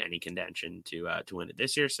you are in any contention to win it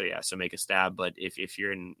this year. So make a stab. But if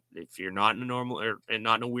you're not in a normal or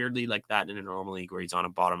not in a weird league like that, in a normal league where he's on a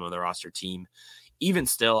bottom of the roster team, even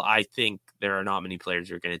still, I think there are not many players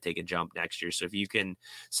who are going to take a jump next year. So if you can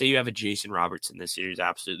say you have a Jason Robertson this year, he's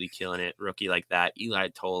absolutely killing it, rookie like that, Eli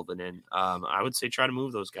Tolvanen, I would say try to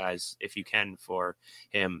move those guys if you can for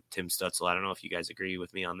him, Tim Stutzel. I don't know if you guys agree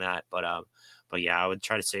with me on that, but yeah, I would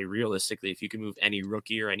try to say realistically, if you can move any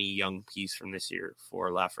rookie or any young piece from this year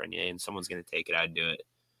for Lafreniere and someone's going to take it, I'd do it.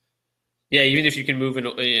 Yeah, even if you can move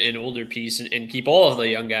an older piece and keep all of the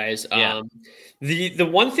young guys. Yeah. The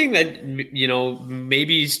one thing that,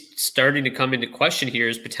 maybe starting to come into question here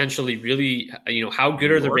is potentially really, how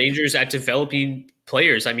good are the Rangers at developing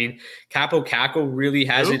players? I mean, Kaapo Kakko really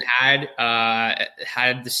hasn't had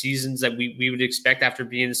the seasons that we would expect after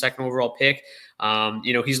being the second overall pick.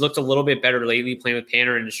 He's looked a little bit better lately playing with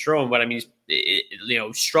Panner and Strome, but I mean,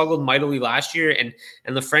 struggled mightily last year. And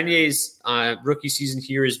Lafreniere's rookie season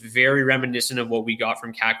here is very reminiscent of what we got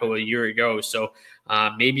from Kakko a year ago. So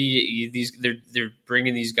maybe they're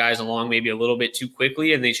bringing these guys along maybe a little bit too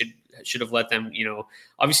quickly, and they should have let them.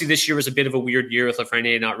 Obviously this year was a bit of a weird year with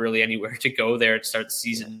Lafreniere, not really anywhere to go there to start the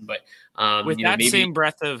season. But with that same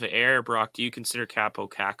breath of air, Brock, do you consider Kaapo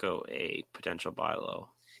Kakko a potential buy low?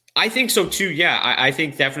 I think so too. Yeah, I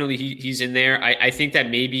think definitely he's in there. I think that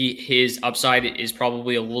maybe his upside is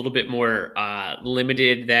probably a little bit more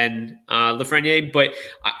limited than Lafreniere, but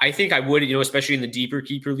I think I would, especially in the deeper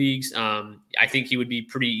keeper leagues. I think he would be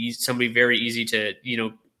pretty easy, somebody very easy to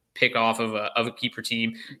pick off of a keeper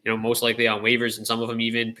team. Most likely on waivers, and some of them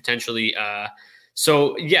even potentially.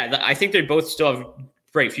 So yeah, I think they both still have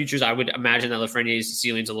bright futures. I would imagine that Lafreniere's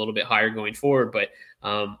ceiling's a little bit higher going forward, but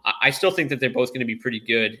I still think that they're both going to be pretty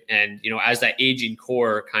good. And, as that aging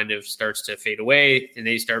core kind of starts to fade away and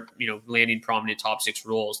they start, landing prominent top 6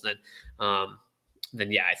 roles, then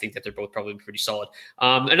yeah, I think that they're both probably pretty solid.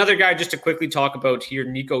 Another guy just to quickly talk about here,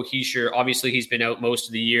 Nico Hischier. Obviously he's been out most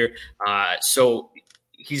of the year. So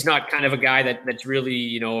he's not kind of a guy that's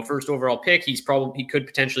really, a first overall pick. He could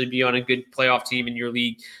potentially be on a good playoff team in your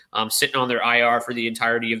league, sitting on their IR for the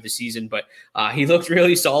entirety of the season. But he looked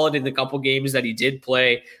really solid in the couple games that he did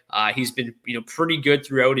play. He's been, pretty good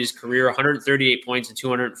throughout his career, 138 points in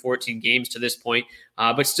 214 games to this point.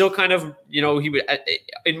 But still kind of, he would,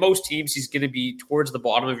 in most teams, he's going to be towards the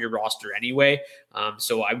bottom of your roster anyway.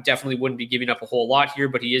 So I definitely wouldn't be giving up a whole lot here,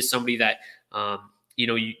 but he is somebody that,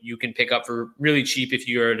 you can pick up for really cheap if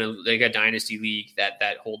you're in a dynasty league that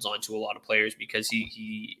holds on to a lot of players, because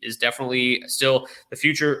he is definitely still the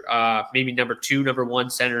future, maybe number 2, number 1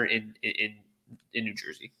 center in New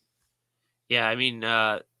Jersey. Yeah, I mean,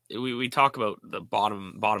 we talk about the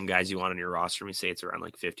bottom guys you want on your roster. We say it's around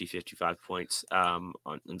like 50, 55 points on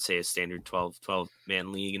say a standard 12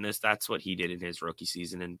 man league. And that's what he did in his rookie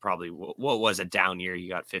season. And probably what was a down year. You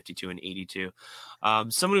got 52 and 82.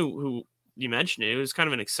 Someone who you mentioned it was kind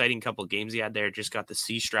of an exciting couple of games he had there. Just got the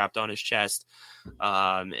C strapped on his chest,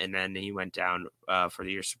 and then he went down for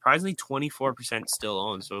the year. Surprisingly, 24% still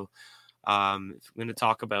owned. So if we're going to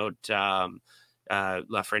talk about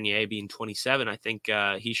Lafreniere being 27. I think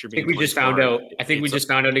he should be. I think we just found out. I think we just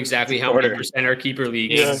found out exactly how many percent our keeper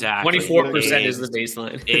league. Exactly, 24% is the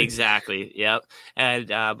baseline. Exactly. Yep. And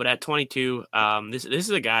but at 22, this is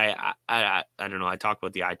a guy. I don't know. I talk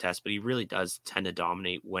about the eye test, but he really does tend to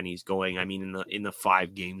dominate when he's going. I mean, in the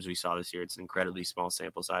 5 games we saw this year, it's an incredibly small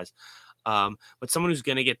sample size. But someone who's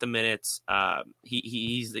going to get the minutes.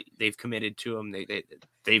 They've committed to him.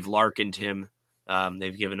 They've Larkined him.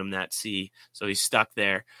 They've given him that C, so he's stuck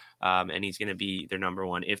there, and he's going to be their number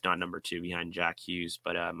 1, if not number 2, behind Jack Hughes.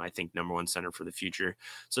 But I think number 1 center for the future.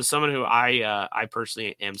 So someone who I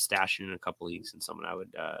personally am stashing in a couple leagues, and someone I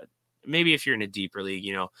would maybe if you're in a deeper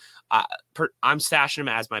league, I'm stashing him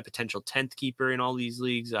as my potential 10th keeper in all these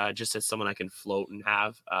leagues, just as someone I can float and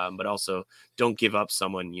have, but also don't give up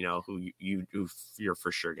someone who you're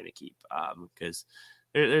for sure going to keep, because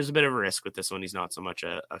there's a bit of a risk with this one. He's not so much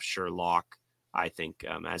a sure lock, I think,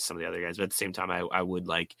 as some of the other guys. But at the same time, I would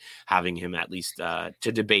like having him at least to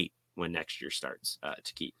debate when next year starts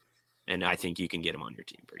to keep. And I think you can get him on your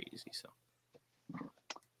team pretty easy. So,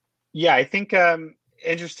 yeah, I think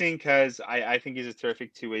interesting because I think he's a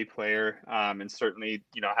terrific 2-way player, and certainly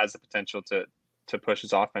has the potential to push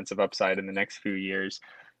his offensive upside in the next few years.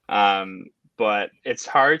 But it's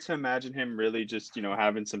hard to imagine him really just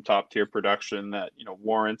having some top tier production that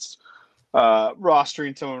warrants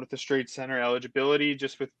rostering someone with a straight center eligibility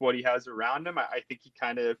just with what he has around him. I think he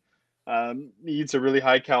kind of needs a really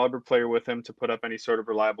high caliber player with him to put up any sort of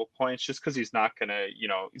reliable points, just because he's not gonna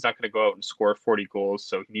go out and score 40 goals.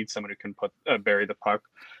 So he needs someone who can bury the puck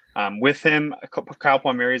with him. Kyle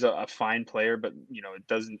Palmieri is a fine player, but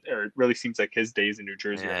it really seems like his days in New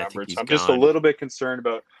Jersey are numbered. So I'm just a little bit concerned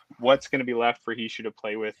about what's going to be left for Hischier to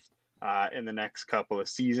play with in the next couple of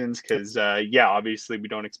seasons, because obviously we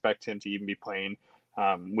don't expect him to even be playing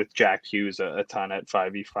with Jack Hughes a ton at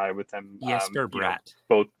 5v5 with them. Yes, Bratt.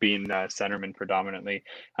 Both being centermen predominantly.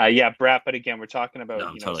 Bratt, but again, we're talking about. No,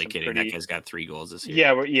 I'm totally kidding. That guy's got 3 goals this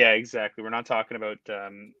year. Yeah, exactly. We're not talking about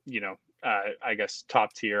I guess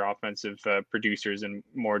top tier offensive producers, and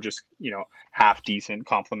more just half decent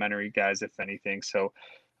complementary guys, if anything. So.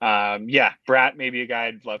 Bratt may be a guy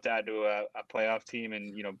I'd love to add to a playoff team,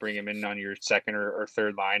 and bring him in on your second or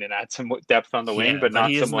third line and add some depth on the wing, but not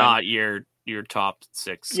he's not your top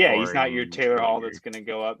 6. Yeah, he's not your Taylor Hall that's going to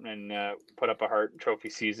go up and put up a Hart Trophy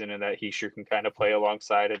season, and that Hischier can kind of play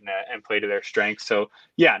alongside and play to their strengths. So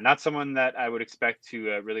not someone that I would expect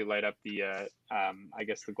to really light up the I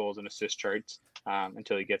guess the goals and assist charts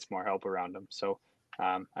until he gets more help around him. So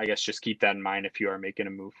I guess just keep that in mind if you are making a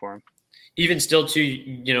move for him. Even still,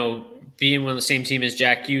 too, being one of the same team as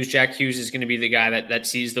Jack Hughes. Jack Hughes is going to be the guy that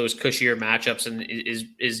sees those cushier matchups and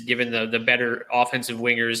is given the better offensive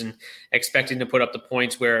wingers and expecting to put up the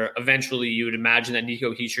points, where eventually you would imagine that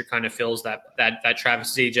Nico Hischier kind of fills that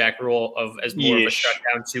Travis Zajac role as more of a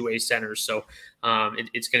shutdown 2-way center. So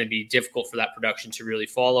it's going to be difficult for that production to really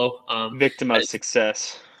follow. Victim of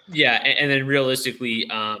success. Yeah, and then realistically,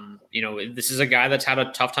 this is a guy that's had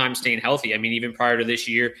a tough time staying healthy. I mean, even prior to this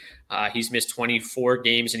year, he's missed 24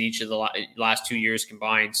 games in each of the last 2 years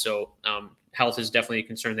combined. So health is definitely a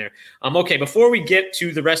concern there. Okay, before we get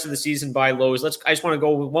to the rest of the season buy lows, I just want to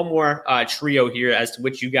go with one more trio here as to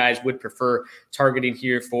which you guys would prefer targeting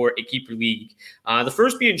here for a keeper league. The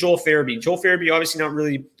first being Joel Farabee. Joel Farabee, obviously not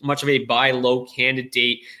really much of a buy low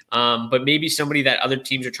candidate, but maybe somebody that other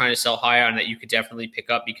teams are trying to sell high on that you could definitely pick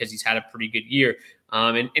up because he's had a pretty good year.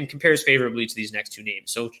 And compares favorably to these next 2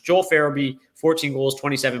 names. So Joel Farabee, 14 goals,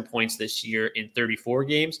 27 points this year in 34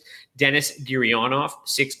 games. Denis Gurianov,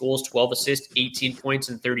 6 goals, 12 assists, 18 points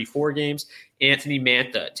in 34 games. Anthony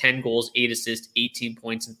Mantha, 10 goals, 8 assists, 18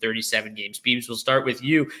 points in 37 games. Beebs, we'll start with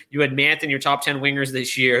you. You had Mantha in your top 10 wingers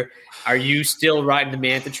this year. Are you still riding the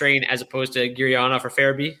Mantha train as opposed to Gurianov or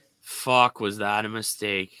Farabee? Fuck, was that a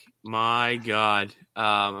mistake? My God.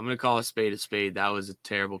 I'm going to call a spade. That was a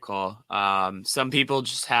terrible call. Some people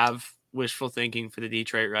just have wishful thinking for the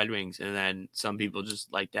Detroit Red Wings, and then some people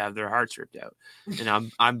just like to have their hearts ripped out.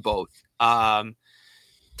 And I'm both.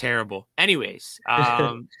 Terrible. Anyways,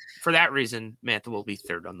 for that reason, Mantha will be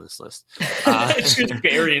third on this list. Just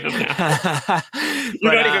burying him now.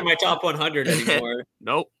 You're not even my top 100 anymore.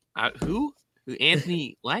 Nope. Who?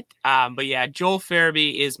 Anthony what? But yeah, Joel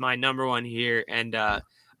Farabee is my number 1 here, and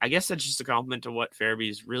I guess that's just a compliment to what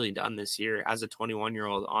Farabee's really done this year as a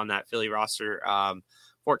 21-year-old on that Philly roster.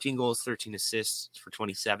 14 goals, 13 assists for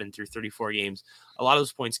 27 through 34 games. A lot of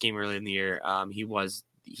those points came early in the year. He was.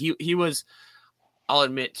 I'll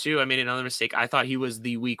admit too, I made another mistake. I thought he was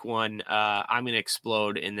the week 1. I'm going to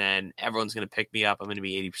explode, and then everyone's going to pick me up. I'm going to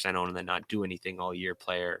be 80% owned and then not do anything all year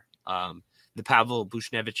player. the Pavel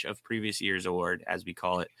Buchnevich of previous years award, as we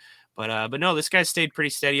call it. But no, this guy stayed pretty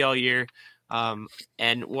steady all year.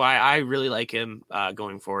 And why I really like him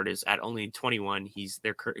going forward is at only 21, he's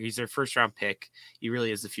their first round pick. He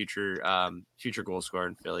really is the future goal scorer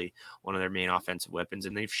in Philly, one of their main offensive weapons.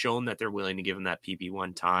 And they've shown that they're willing to give him that PP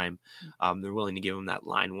one time. They're willing to give him that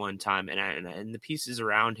line one time, and the pieces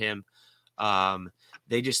around him,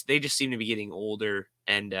 they just seem to be getting older.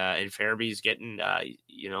 And Farabee's getting,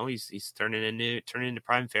 he's turning into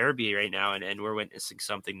prime Farabee right now, and we're witnessing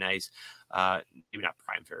something nice. Maybe not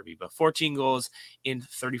prime Farabee, but 14 goals in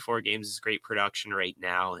 34 games is great production right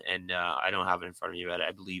now. And I don't have it in front of me, but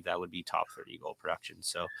I believe that would be top 30 goal production.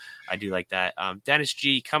 So I do like that. Dennis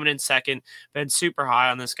G coming in second, been super high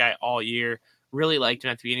on this guy all year. Really liked him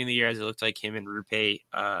at the beginning of the year, as it looked like him and Rupe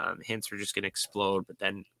hints were just going to explode, but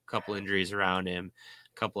then a couple injuries around him.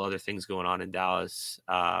 Couple other things going on in Dallas.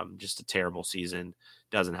 Just a terrible season.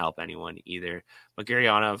 Doesn't help anyone either. But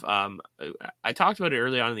Gurianov, I talked about it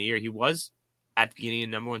early on in the year. He was at the beginning a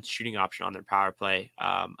number one shooting option on their power play.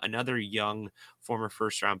 Another young former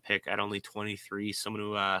first round pick at only 23, someone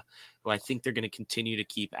who I think they're going to continue to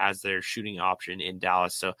keep as their shooting option in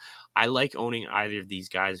Dallas. So I like owning either of these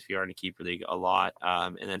guys if you are in a keeper league a lot.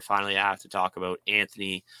 And then finally, I have to talk about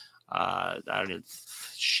Anthony. I don't know,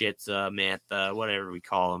 Mantha, whatever we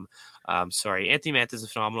call him. Sorry, Anthony Mantha is a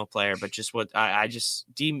phenomenal player, but just what I just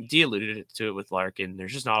alluded to it with Larkin.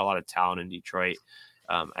 There's just not a lot of talent in Detroit.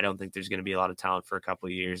 I don't think there's going to be a lot of talent for a couple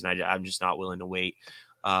of years, and I'm just not willing to wait.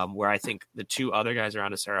 Where I think the two other guys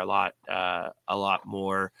around us are a lot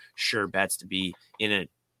more sure bets to be in a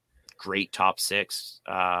great top six,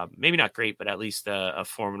 maybe not great, but at least a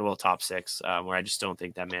formidable top six, where I just don't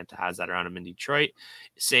think that Mantha has that around him in Detroit.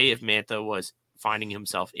 Say if Mantha was finding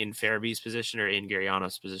himself in Farabee's position or in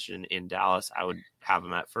Gurianov's position in Dallas, I would have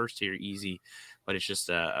him at first tier easy, but it's just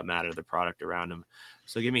a matter of the product around him.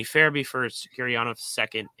 So give me Farabee first, Gurianov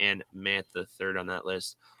second, and Mantha third on that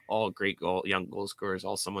list. All great young goal scorers,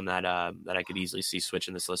 all someone that I could easily see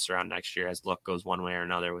switching this list around next year as luck goes one way or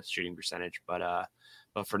another with shooting percentage. But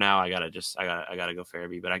for now, I gotta go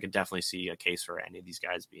Farabee. But I could definitely see a case for any of these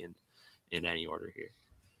guys being in any order here.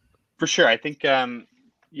 For sure, I think I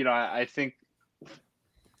think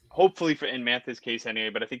hopefully in Mantha's case anyway.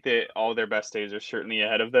 But I think that all their best days are certainly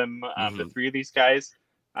ahead of them. The three of these guys,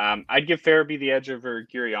 I'd give Farabee the edge over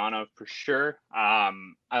Gurianov for sure. I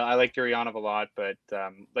like Gurianov a lot, but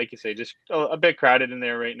like you say, just a bit crowded in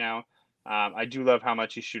there right now. I do love how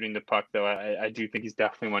much he's shooting the puck, though. I do think he's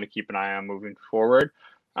definitely one to keep an eye on moving forward.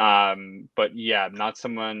 But yeah, not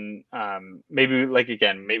someone, maybe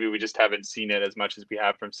we just haven't seen it as much as we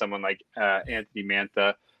have from someone like Anthony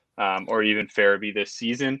Mantha or even Farabee this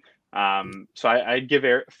season. So I'd give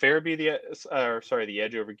Farabee the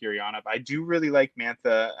edge over Gurianov. I do really like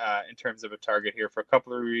Mantha in terms of a target here for a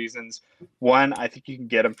couple of reasons. One, I think you can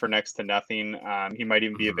get him for next to nothing. He might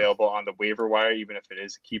even be available on the waiver wire, even if it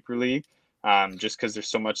is a keeper league, just because there's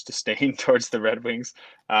so much disdain towards the Red Wings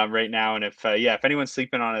right now. And if anyone's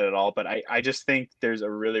sleeping on it at all, but I just think there's a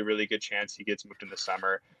really, really good chance he gets moved in the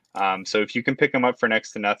summer. So if you can pick him up for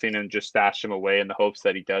next to nothing and just stash him away in the hopes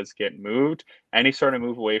that he does get moved, any sort of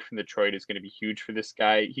move away from Detroit is going to be huge for this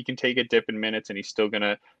guy. He can take a dip in minutes and he's still going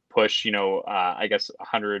to push,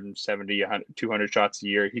 170, 200 shots a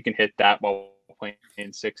year. He can hit that while playing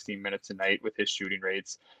 16 minutes a night with his shooting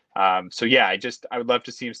rates. So yeah, I would love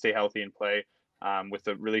to see him stay healthy and play with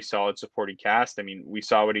a really solid supporting cast. I mean, we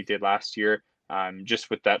saw what he did last year. Just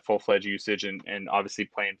with that full-fledged usage and obviously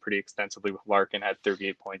playing pretty extensively with Larkin, had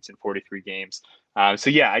 38 points in 43 games. So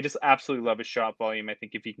yeah, I just absolutely love his shot volume. I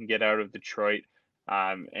think if he can get out of Detroit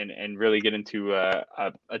and really get into a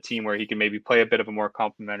team where he can maybe play a bit of a more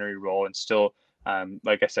complementary role and still,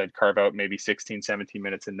 like I said, carve out maybe 16, 17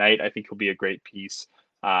 minutes a night, I think he'll be a great piece.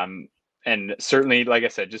 And certainly, like I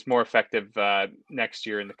said, just more effective next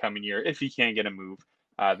year in the coming year if he can get a move.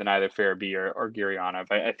 Than either Farabee or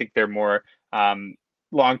Gurianov. I think they're more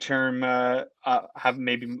long-term, have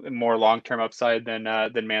maybe more long-term upside than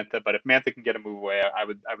Mantha. But if Mantha can get a move away, I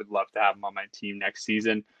would love to have him on my team next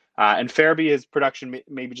season. And Farabee, his production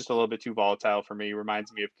maybe just a little bit too volatile for me.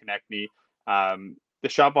 Reminds me of Konechny. The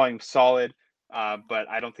shot volume's solid, but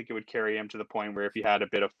I don't think it would carry him to the point where if he had a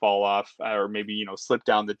bit of fall off or maybe slip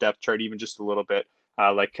down the depth chart even just a little bit.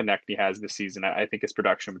 Like Konechny has this season, I think his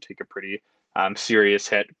production would take a pretty serious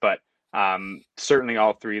hit. But certainly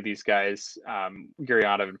all three of these guys,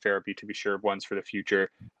 Gurianov and Farabee to be sure, one's for the future.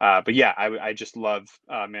 But yeah, I just love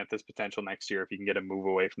Mantha's potential next year if he can get a move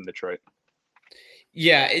away from Detroit.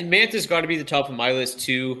 Yeah, and Mantha's got to be the top of my list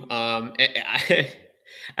too.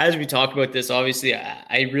 as we talk about this, obviously,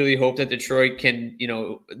 I really hope that Detroit can,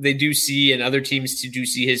 they do see, and other teams do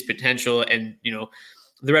see his potential, and,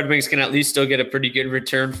 the Red Wings can at least still get a pretty good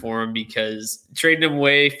return for him, because trading him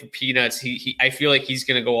away for peanuts, I feel like he's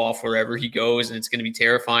going to go off wherever he goes, and it's going to be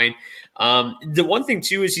terrifying. The one thing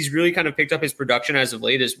too is he's really kind of picked up his production as of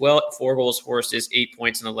late as well. 4 goals for assist, 8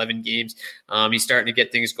 points in 11 games. He's starting to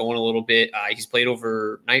get things going a little bit. He's played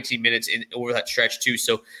over 19 minutes over that stretch too,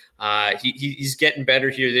 so he's getting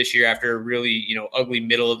better here this year after a really ugly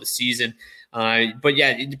middle of the season. But yeah,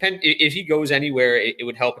 it depends. If he goes anywhere, it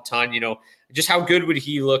would help a ton. Just how good would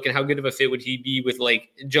he look, and how good of a fit would he be with like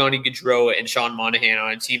Johnny Gaudreau and Sean Monahan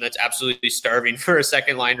on a team that's absolutely starving for a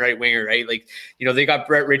second line right winger, right? Like, they got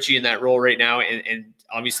Brett Ritchie in that role right now, and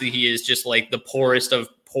obviously he is just like the poorest of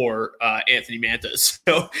poor Anthony Mantha.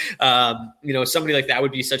 So, somebody like that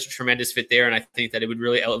would be such a tremendous fit there, and I think that it would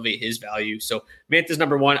really elevate his value. So Mantha's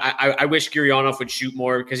number one. I wish Gurianov would shoot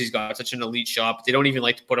more, because he's got such an elite shot, but they don't even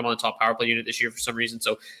like to put him on the top power play unit this year for some reason.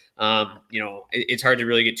 So, it's hard to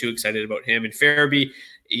really get too excited about him. And Farabee,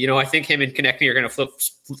 I think him and Konechny are going to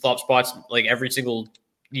flip-flop spots like every single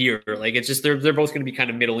year. Like, it's just they're both going to be kind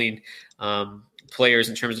of middling players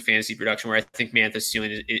in terms of fantasy production, where I think Mantha's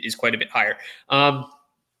ceiling is quite a bit higher.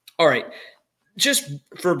 All right, just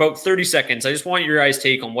for about 30 seconds, I just want your guys'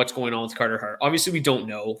 take on what's going on with Carter Hart. Obviously, we don't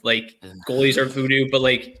know. Like, goalies are voodoo, but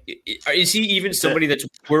like, is he even somebody that's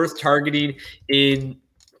worth targeting in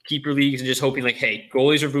keeper leagues and just hoping like, hey,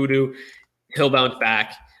 goalies are voodoo, he'll bounce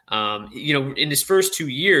back? In his first 2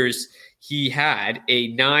 years, he had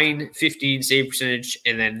a .915 save percentage,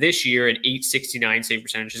 and then this year an .869 save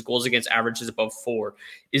percentage. His goals against average is above 4.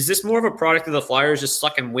 Is this more of a product of the Flyers just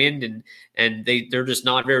sucking wind and they're just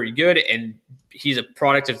not very good, and he's a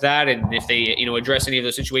product of that? And if they address any of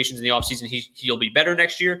those situations in the offseason, he'll be better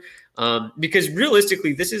next year? Because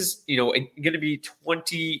realistically, this is going to be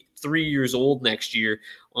 23 years old next year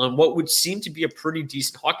on what would seem to be a pretty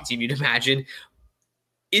decent hockey team, you'd imagine.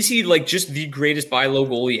 Is he like just the greatest buy low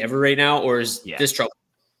goalie ever right now, or is this trouble?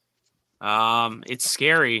 It's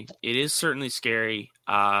scary. It is certainly scary.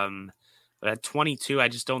 But at 22, I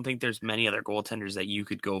just don't think there's many other goaltenders that you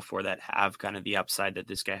could go for that have kind of the upside that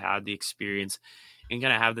this guy had, the experience, and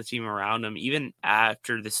kind of have the team around him. Even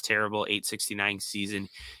after this terrible .869 season,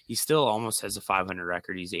 he still almost has a .500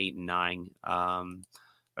 record. He's 8-9.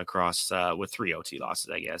 Across with 3 OT losses,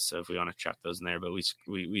 I guess. So if we want to chuck those in there, but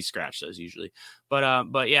we scratch those usually.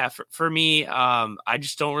 But yeah, for me, I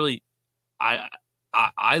just don't really.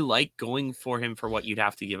 I like going for him for what you'd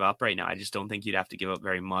have to give up right now. I just don't think you'd have to give up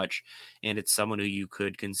very much, and it's someone who you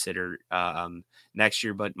could consider next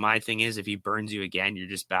year. But my thing is, if he burns you again, you're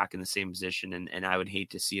just back in the same position, and I would hate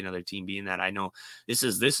to see another team be in that. I know this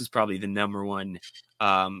is probably the number one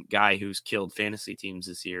guy who's killed fantasy teams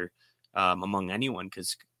this year. Among anyone,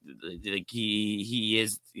 because like he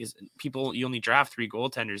is people, you only draft 3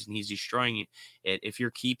 goaltenders and he's destroying it. If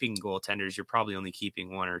you're keeping goaltenders, you're probably only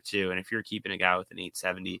keeping 1 or 2, and if you're keeping a guy with an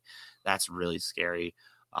 .870, that's really scary.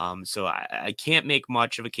 So I can't make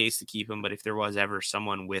much of a case to keep him, but if there was ever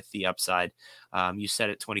someone with the upside, you said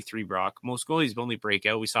at 23, Brock, most goalies only break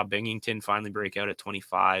out. We saw Binghamton finally break out at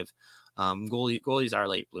 25. Goalies are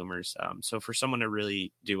late bloomers. So for someone to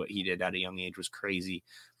really do what he did at a young age was crazy.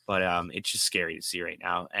 But it's just scary to see right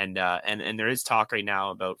now. And there is talk right now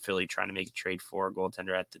about Philly trying to make a trade for a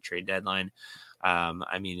goaltender at the trade deadline.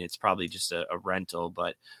 I mean, it's probably just a rental,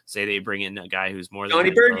 but say they bring in a guy who's more than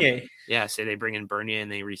Johnny Bernier. Yeah, say they bring in Bernier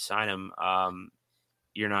and they re-sign him.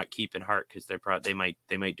 You're not keeping Hart because they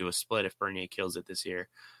might do a split if Bernier kills it this year.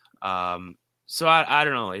 So I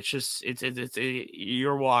don't know. It's just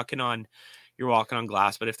you're walking on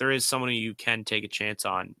glass, but if there is someone who you can take a chance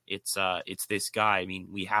on, it's this guy. I mean,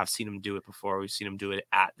 we have seen him do it before. We've seen him do it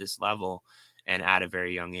at this level and at a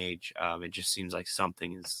very young age. It just seems like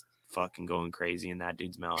something is fucking going crazy in that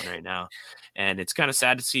dude's mountain right now. And it's kind of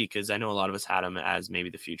sad to see, because I know a lot of us had him as maybe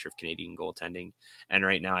the future of Canadian goaltending. And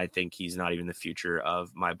right now I think he's not even the future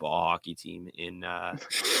of my ball hockey team in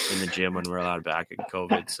the gym when we're allowed back in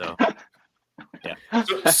COVID. So yeah.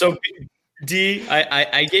 So D,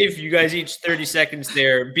 I gave you guys each 30 seconds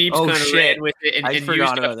there. Beeps kind of ran with it and used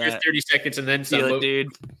up your 30 seconds and then some. Dude.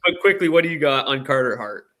 But quickly, what do you got on Carter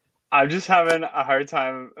Hart? I'm just having a hard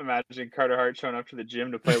time imagining Carter Hart showing up to the gym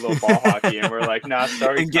to play a little ball hockey, and we're like, nah,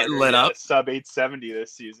 sorry, and getting lit up. Sub 870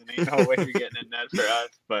 this season. Ain't no way you're getting in net for us.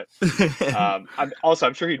 But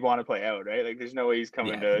I'm sure he'd want to play out, right? Like, there's no way he's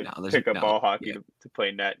coming to pick up ball hockey to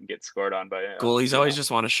play net and get scored on by. Goalies always just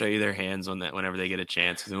want to show you their hands on that whenever they get a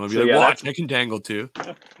chance, and they'll be like, "Watch, I can dangle too."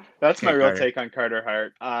 That's my real take on Carter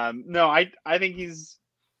Hart. No, I think he's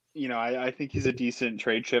I think he's a decent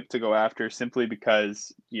trade chip to go after simply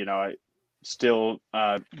because,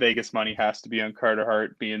 Vegas money has to be on Carter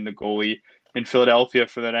Hart being the goalie in Philadelphia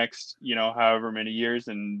for the next, however many years.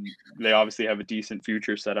 And they obviously have a decent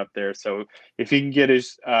future set up there. So if he can get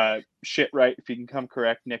his shit right, if he can come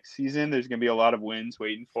correct next season, there's going to be a lot of wins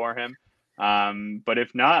waiting for him. But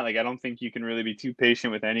if not, I don't think you can really be too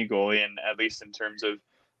patient with any goalie, and at least in terms of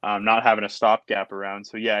not having a stopgap around.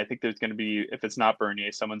 So yeah, I think there's going to be, if it's not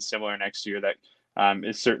Bernier, someone similar next year that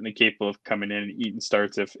is certainly capable of coming in and eating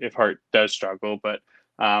starts if Hart does struggle. But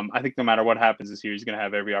I think no matter what happens this year, he's going to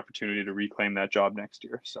have every opportunity to reclaim that job next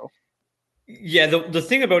year. So yeah, the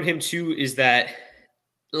thing about him too is that,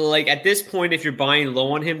 at this point, if you're buying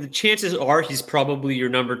low on him, the chances are he's probably your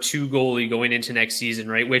number 2 goalie going into next season,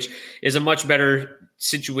 right? Which is a much better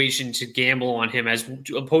situation to gamble on him as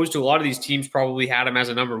opposed to a lot of these teams probably had him as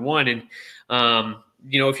a number 1. And,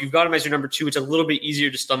 if you've got him as your number 2, it's a little bit easier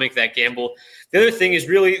to stomach that gamble. The other thing is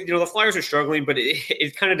really, the Flyers are struggling, but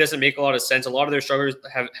it kind of doesn't make a lot of sense. A lot of their struggles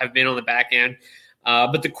have been on the back end.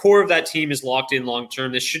 But the core of that team is locked in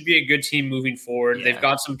long-term. This should be a good team moving forward. Yeah. They've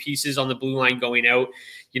got some pieces on the blue line going out.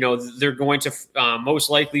 They're going to most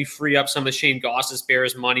likely free up some of Shane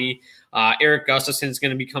Gostisbehere's money. Eric Gustafsson is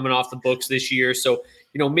going to be coming off the books this year. So,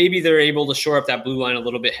 maybe they're able to shore up that blue line a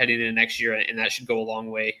little bit heading into next year, and that should go a long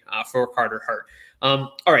way for Carter Hart.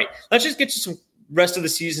 All right, let's just get to some rest of the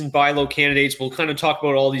season buy low candidates. We'll kind of talk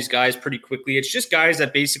about all these guys pretty quickly. It's just guys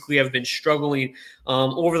that basically have been struggling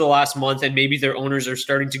over the last month, and maybe their owners are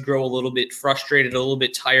starting to grow a little bit frustrated, a little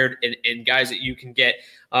bit tired, and guys that you can get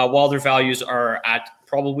while their values are at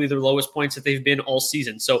probably their lowest points that they've been all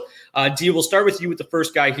season. So, D, we'll start with you with the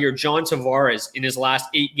first guy here, John Tavares. In his last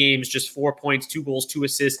 8 games, just 4 points, 2 goals, 2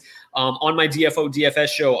 assists. On my DFO DFS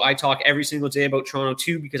show, I talk every single day about Toronto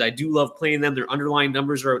too because I do love playing them. Their underlying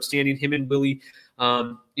numbers are outstanding. Him and Willie,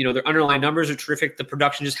 their underlying numbers are terrific. The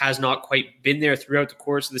production just has not quite been there throughout the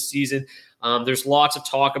course of the season. There's lots of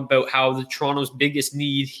talk about how the Toronto's biggest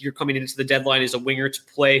need here coming into the deadline is a winger to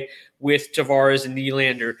play with Tavares and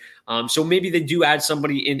Nylander. So maybe they do add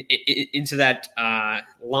somebody into that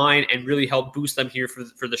line and really help boost them here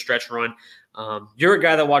for the stretch run. You're a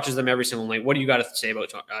guy that watches them every single night. What do you got to say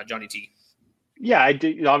about Johnny T? Yeah, I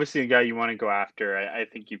do. Obviously, a guy you want to go after. I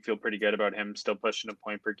think you feel pretty good about him still pushing a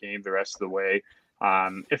point per game the rest of the way.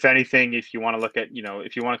 If anything, if you want to look at,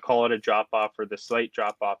 if you want to call it a drop off or the slight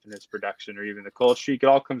drop off in his production or even the cold streak, it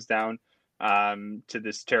all comes down to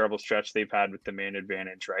this terrible stretch they've had with the man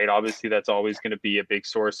advantage, right? Obviously, that's always going to be a big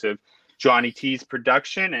source of Johnny T's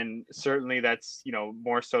production. And certainly that's,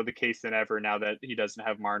 more so the case than ever now that he doesn't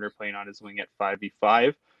have Marner playing on his wing at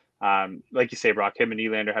 5v5. Like you say, Brock, him and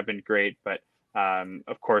Nylander have been great, but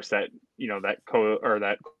of course that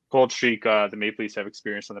cold streak the Maple Leafs have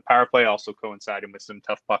experienced on the power play also coinciding with some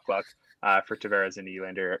tough puck luck for Tavares and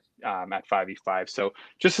Nylander at 5v5. So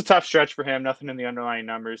just a tough stretch for him. Nothing in the underlying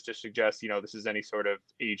numbers to suggest this is any sort of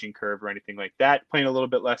aging curve or anything like that. Playing a little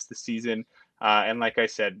bit less this season, and like I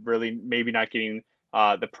said, really maybe not getting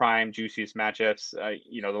the prime juiciest matchups.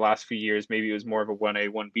 The last few years maybe it was more of a 1A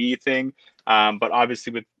 1B thing, but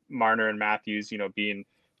obviously with Marner and Matthews being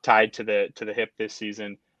tied to the hip this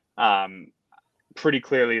season, pretty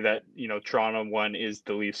clearly that Toronto 1 is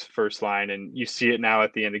the Leafs' first line, and you see it now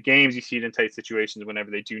at the end of games. You see it in tight situations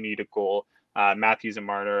whenever they do need a goal. Matthews and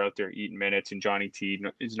Marner are out there eating minutes, and Johnny T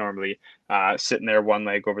is normally sitting there one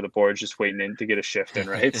leg over the boards just waiting in to get a shift in,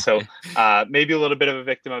 right? So maybe a little bit of a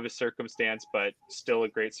victim of his circumstance, but still a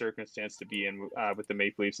great circumstance to be in with the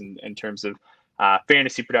Maple Leafs in terms of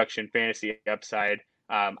fantasy production, fantasy upside.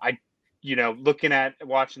 Looking at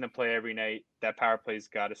watching them play every night, that power play's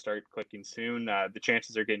got to start clicking soon. The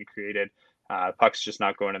chances are getting created. Puck's just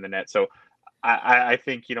not going in the net. So I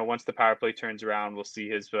think, once the power play turns around, we'll see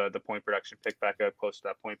his the point production pick back up close to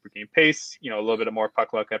that point per game pace. A little bit of more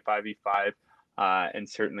puck luck at 5v5. And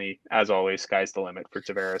certainly, as always, sky's the limit for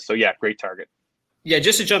Tavares. So, yeah, great target. Yeah,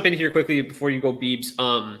 just to jump in here quickly before you go, Beebs.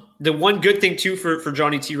 The one good thing too for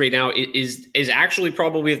Johnny T right now is actually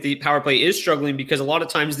probably if the power play is struggling, because a lot of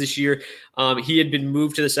times this year he had been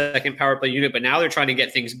moved to the second power play unit, but now they're trying to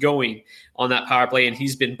get things going on that power play, and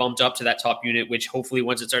he's been bumped up to that top unit, which hopefully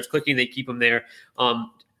once it starts clicking, they keep him there.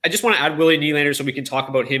 I just want to add Willie Nylander so we can talk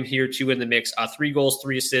about him here too in the mix. 3 goals,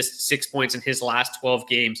 3 assists, 6 points in his last 12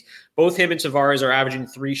 games. Both him and Tavares are averaging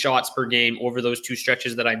 3 shots per game over those 2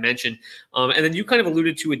 stretches that I mentioned. And then you kind of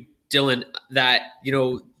alluded to it, Dylan, that,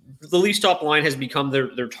 the Leafs top line has become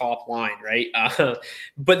their top line, right?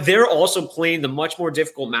 But they're also playing the much more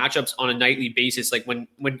difficult matchups on a nightly basis. Like when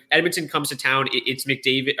Edmonton comes to town, it's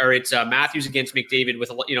McDavid or it's Matthews against McDavid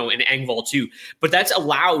with, you know, an Engvall too. But that's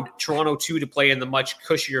allowed Toronto too to play in the much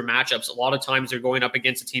cushier matchups. A lot of times they're going up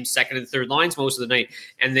against the team's second and third lines most of the night,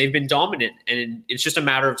 and they've been dominant. And it's just a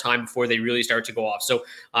matter of time before they really start to go off. So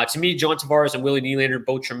to me, John Tavares and Willie Nylander,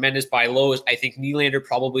 both tremendous buy lows. I think Nylander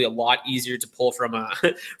probably a lot easier to pull from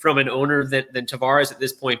an owner than Tavares at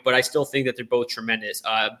this point, but I still think that they're both tremendous.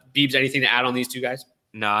 Beebs, anything to add on these two guys?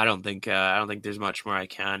 No, I don't think there's much more I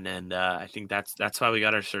can, and I think that's why we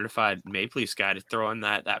got our certified Maple Leafs guy to throw in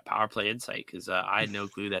that power play insight, because I had no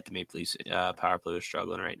clue that the Maple Leafs power play was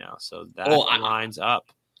struggling right now. So that lines up.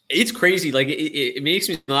 It's crazy. Like it makes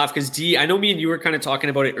me laugh because I know me and you were kind of talking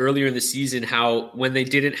about it earlier in the season, how when they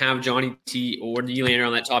didn't have Johnny T or Nylander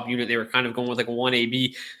on that top unit, they were kind of going with like a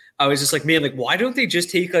 1AB. I was just like, man, like why don't they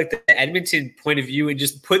just take like the Edmonton point of view and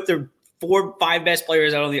just put their 4-5 best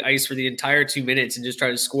players out on the ice for the entire 2 minutes and just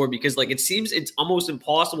try to score? Because like it seems it's almost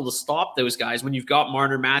impossible to stop those guys when you've got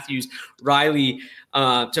Marner, Matthews, Riley,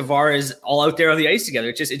 Tavares all out there on the ice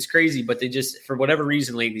together. It's crazy, but they just, for whatever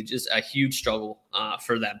reason lately, just a huge struggle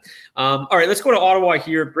for them. All right, let's go to Ottawa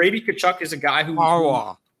here. Brady Tkachuk is a guy who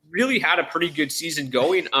really had a pretty good season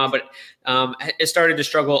going, but it started to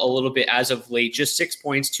struggle a little bit as of late. Just 6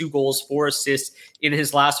 points, 2 goals, 4 assists in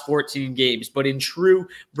his last 14 games. But in true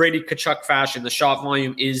Brady Tkachuk fashion, the shot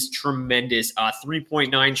volume is tremendous.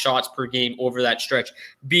 3.9 shots per game over that stretch.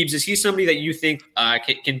 Beebs, is he somebody that you think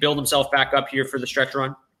can build himself back up here for the stretch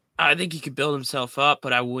run? I think he could build himself up,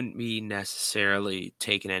 but I wouldn't be necessarily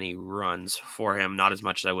taking any runs for him. Not as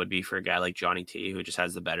much as I would be for a guy like Johnny T, who just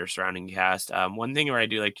has the better surrounding cast. One thing where I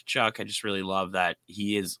do like Tkachuk, I just really love that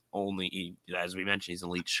he is as we mentioned, he's an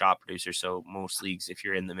elite shot producer. So most leagues, if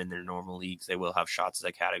you're in them in their normal leagues, they will have shots as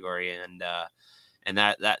a category, and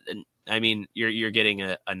I mean, you're getting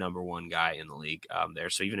a number one guy in the league there.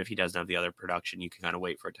 So even if he doesn't have the other production, you can kind of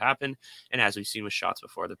wait for it to happen. And as we've seen with shots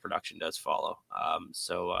before, the production does follow.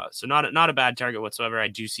 So not a bad target whatsoever. I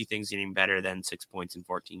do see things getting better than 6 points in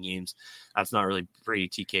 14 games. That's not really Brady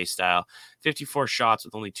TK style. 54 shots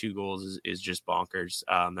with only 2 goals is just bonkers.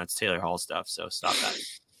 That's Taylor Hall stuff. So stop that.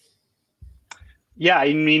 Yeah,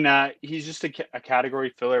 I mean, he's just a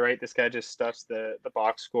category filler, right? This guy just stuffs the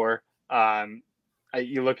box score.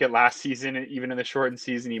 You look at last season, even in the shortened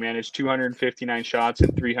season, he managed 259 shots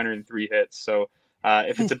and 303 hits. So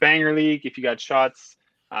if it's a banger league, if you got shots,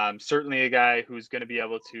 certainly a guy who's going to be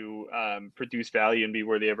able to produce value and be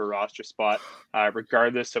worthy of a roster spot,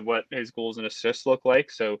 regardless of what his goals and assists look like.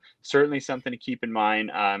 So certainly something to keep in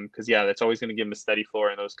mind, because, that's always going to give him a steady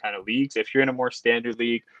floor in those kind of leagues. If you're in a more standard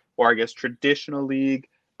league, or I guess traditional league,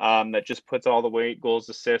 that just puts all the weight, goals,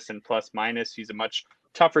 assists, and plus minus, he's a much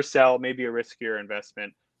tougher sell, maybe a riskier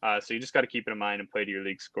investment. So you just got to keep it in mind and play to your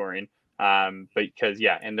league scoring. But because,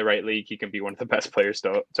 in the right league, he can be one of the best players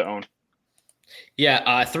to own.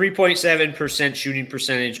 3.7% shooting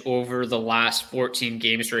percentage over the last 14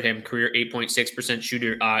 games for him. Career 8.6%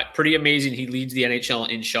 shooter. Pretty amazing. He leads the NHL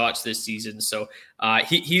in shots this season. So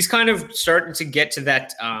he's kind of starting to get to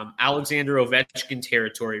that Alexander Ovechkin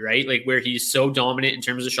territory, right? Like where he's so dominant in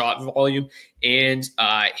terms of shot volume and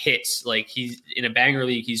hits. Like he's in a banger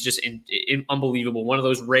league. He's just unbelievable. One of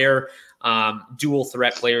those rare dual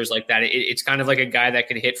threat players like that. It's kind of like a guy that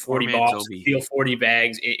can hit 40 balls, steal 40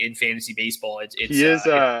 bags in fantasy baseball. He is.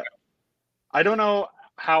 I don't know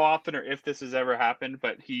how often or if this has ever happened,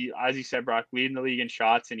 but he, as you said, Brock, leading the league in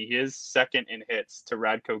shots, and he is second in hits to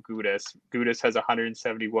Radko Gudas. Gudas has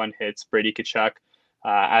 171 hits. Brady Tkachuk,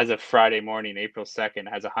 as of Friday morning, April 2nd,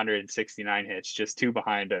 has 169 hits, just 2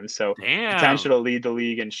 behind him. So potential to lead the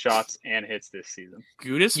league in shots and hits this season.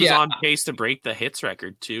 Gudas was on pace to break the hits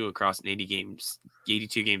record too across an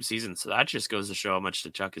 82 game season. So that just goes to show how much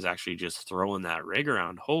Tkachuk is actually just throwing that rig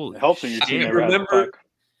around. Holy, it helps when your team.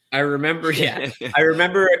 I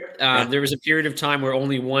remember there was a period of time where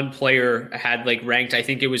only one player had like ranked, I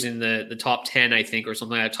think it was in the top 10, I think, or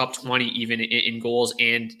something like that, top 20 even in goals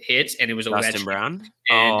and hits, and it was Dustin Brown.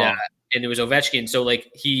 And it was Ovechkin. So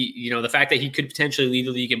like he, the fact that he could potentially lead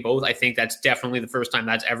the league in both, I think that's definitely the first time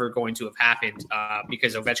that's ever going to have happened,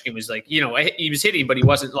 because Ovechkin was like, he was hitting, but he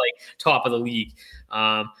wasn't like top of the league.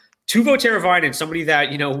 Teuvo Teravainen, somebody that,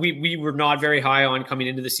 we were not very high on coming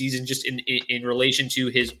into the season, just in relation to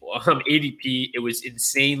his ADP. It was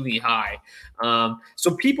insanely high.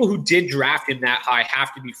 So people who did draft him that high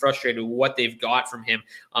have to be frustrated with what they've got from him.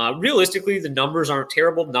 Realistically, the numbers aren't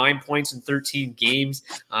terrible. 9 points in 13 games,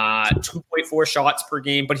 2.4 shots per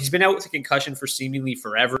game, but he's been out with a concussion for seemingly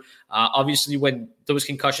forever. Obviously, when those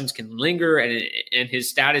concussions can linger and his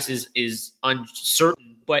status is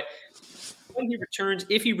uncertain, but when he returns,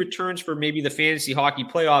 if he returns for maybe the fantasy hockey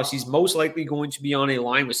playoffs, he's most likely going to be on a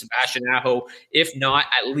line with Sebastian Aho, if not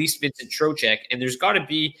at least Vincent Trocheck. And there's got to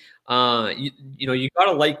be, you got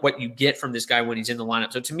to like what you get from this guy when he's in the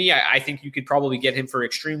lineup. So to me, I think you could probably get him for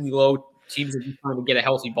extremely low. Teams are trying to get a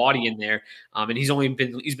healthy body in there, and he's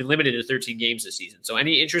been limited to 13 games this season. So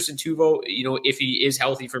any interest in Teuvo, if he is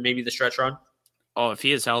healthy for maybe the stretch run? Oh, if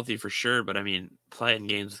he is healthy, for sure. But I mean, playing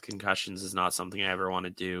games with concussions is not something I ever want to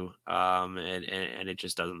do. And it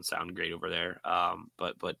just doesn't sound great over there.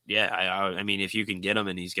 But yeah, I mean, if you can get him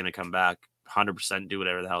and he's going to come back 100%, do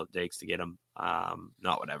whatever the hell it takes to get him.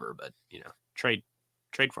 Not whatever, but trade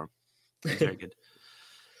for him. That's very good.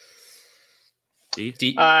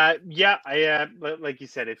 Like you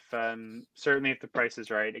said, if certainly if the price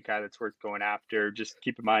is right, a guy that's worth going after, just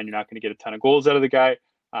keep in mind, you're not going to get a ton of goals out of the guy.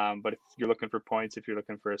 But if you're looking for points, if you're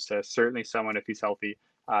looking for assists, certainly someone, if he's healthy,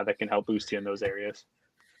 that can help boost you in those areas.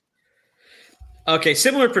 Okay,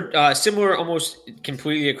 similar almost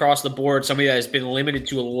completely across the board. Somebody that has been limited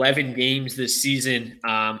to 11 games this season,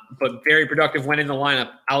 but very productive when in the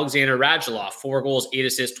lineup. Alexander Radulov, 4 goals, 8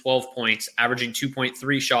 assists, 12 points, averaging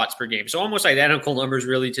 2.3 shots per game. So almost identical numbers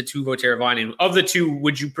really to Teuvo Teravainen. Of the two,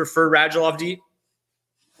 would you prefer Radulov, D?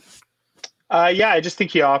 I just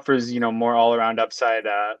think he offers, more all-around upside,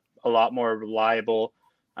 a lot more reliable,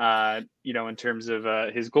 in terms of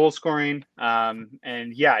his goal scoring.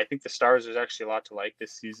 And yeah, I think the Stars, there's actually a lot to like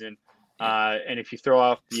this season. And if you throw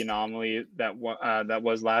off the anomaly that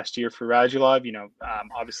was last year for Radulov,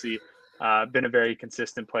 obviously been a very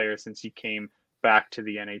consistent player since he came back to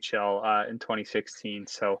the NHL in 2016.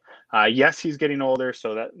 So yes, he's getting older,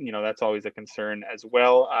 so that that's always a concern as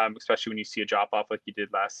well, especially when you see a drop off like he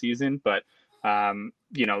did last season. But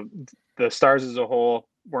the Stars as a whole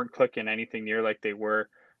weren't clicking anything near like they were,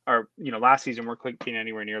 or last season weren't clicking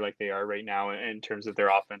anywhere near like they are right now in terms of their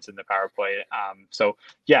offense and the power play. So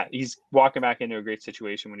yeah, he's walking back into a great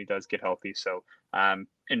situation when he does get healthy. So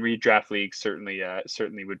in redraft leagues,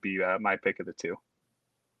 certainly would be my pick of the two.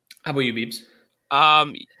 How about you, Beebs?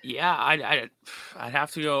 I'd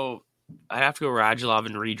have to go Radulov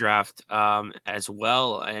in redraft as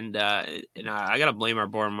well, and I gotta blame our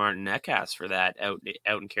boy Martin Necas for that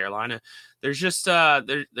out in Carolina. There's just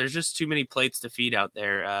there's just too many plates to feed out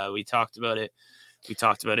there. We talked about it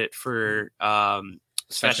for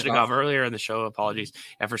Svechnikov earlier in the show. Apologies,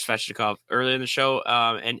 for Svechnikov earlier in the show,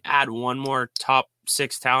 and add one more top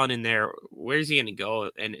 6 talent in there. Where's he going to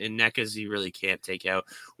go? And Necas, he really can't take out.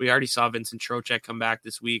 We already saw Vincent Trocheck come back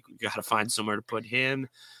this week. We got to find somewhere to put him.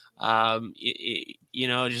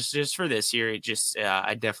 Just for this year,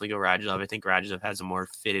 I'd definitely go Radulov. I think Radulov has a more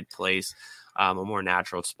fitted place, a more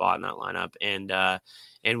natural spot in that lineup.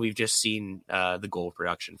 And we've just seen the goal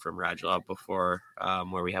production from Radulov before,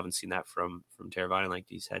 where we haven't seen that from Teravainen, like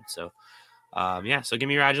Dee said. So, so give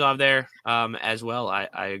me Radulov there as well.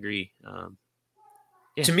 I agree.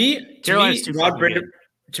 To me, Rod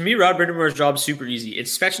Brind'Amour's job is super easy.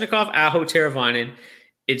 It's Svechnikov, Aho, Teravainen.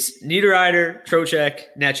 It's Niederreiter, Trocheck,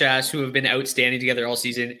 Necas, who have been outstanding together all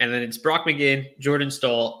season. And then it's Brock McGinn, Jordan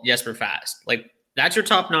Staal, Jesper Fast. Like, that's your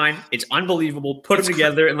top 9. It's unbelievable. Put them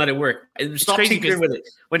together and let it work. And stop tinkering with it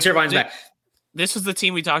when Teravainen's back. This was the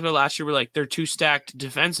team we talked about last year. We're like, they're too stacked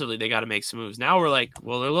defensively. They got to make some moves. Now we're like,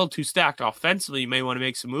 well, they're a little too stacked offensively. You may want to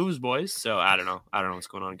make some moves, boys. So I don't know what's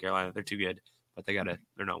going on in Carolina. They're too good. But they're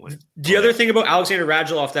not winning. The other thing about Alexander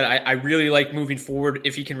Radulov that I really like moving forward,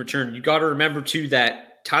 if he can return, you got to remember too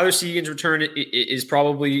that Tyler Seguin's return is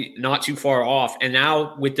probably not too far off. And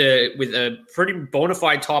now with a pretty bona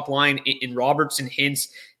fide top line in Robertson, Hintz,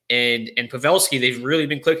 and Pavelski, they've really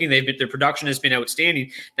been clicking. Their production has been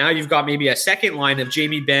outstanding. Now you've got maybe a second line of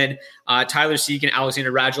Jamie Benn, Tyler Seguin,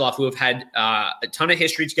 Alexander Radulov, who have had a ton of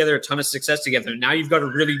history together, a ton of success together. Now you've got a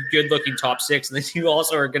really good-looking top 6, and then you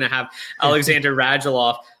also are going to have Alexander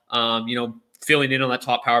Radulov, filling in on that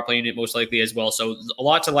top power play unit most likely as well. So a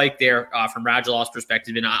lot to like there from Radulov's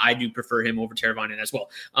perspective, and I do prefer him over Teravainen as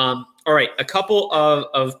well. All right, a couple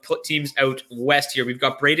of teams out west here. We've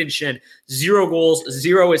got Braden Shen, 0 goals,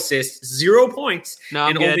 0 assists, 0 points,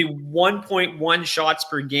 and only 1.1 shots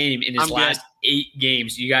per game in his last 8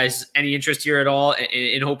 games. You guys, any interest here at all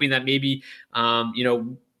in hoping that maybe,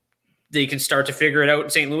 they can start to figure it out in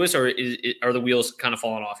St. Louis, or are the wheels kind of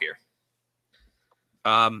falling off here?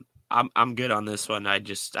 I'm good on this one. I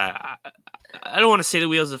don't want to say the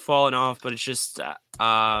wheels have fallen off, but it's just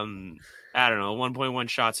I don't know, 1.1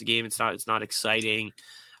 shots a game. It's not exciting.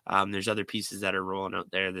 There's other pieces that are rolling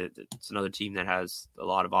out there. It's another team that has a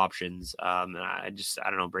lot of options. And I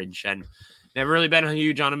don't know. Brayden Schenn, never really been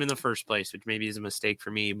huge on him in the first place, which maybe is a mistake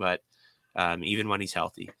for me. But even when he's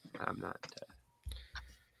healthy, I'm not.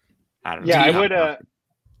 I don't know. Yeah,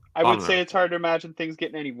 I would say it's hard to imagine things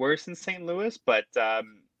getting any worse in St. Louis, but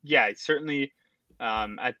certainly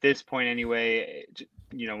at this point anyway,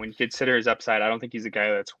 when you consider his upside, I don't think he's a guy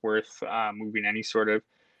that's worth moving any sort of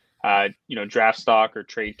draft stock or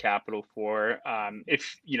trade capital for.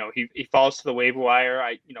 If he falls to the waiver wire,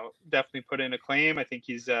 I definitely put in a claim. I think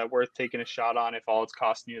he's worth taking a shot on if all it's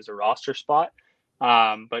costing you is a roster spot.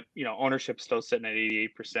 But ownership's still sitting at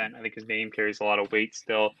 88%. I think his name carries a lot of weight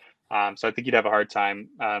still. So I think you'd have a hard time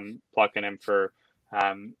plucking him for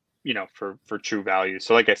true value.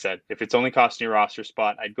 So like I said, if it's only costing you a roster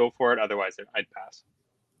spot, I'd go for it. Otherwise, I'd pass.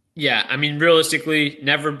 Yeah, I mean, realistically,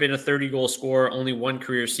 never been a 30-goal scorer, only one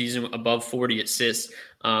career season above 40 assists.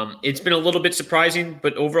 It's been a little bit surprising,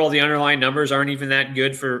 but overall the underlying numbers aren't even that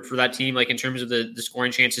good for that team. Like in terms of the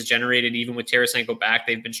scoring chances generated, even with Tarasenko back,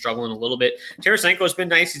 they've been struggling a little bit. Tarasenko's been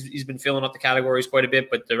nice. He's been filling up the categories quite a bit,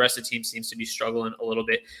 but the rest of the team seems to be struggling a little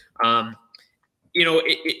bit.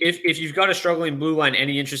 If you've got a struggling blue line,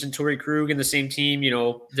 any interest in Torrey Krug in the same team?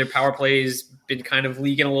 Their power play has been kind of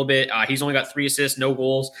leaking a little bit. He's only got 3 assists, no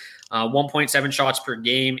goals, 1.7 shots per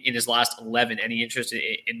game in his last 11. Any interest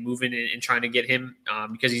in moving and trying to get him?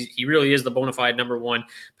 Because he really is the bona fide number 1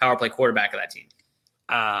 power play quarterback of that team.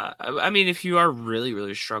 I mean, if you are really,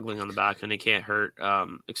 really struggling on the back end, it can't hurt,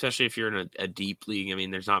 especially if you're in a deep league. I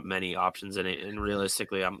mean, there's not many options in it. And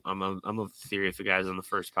realistically, I'm of the theory if a guy's on the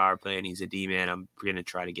first power play and he's a D-man, I'm going to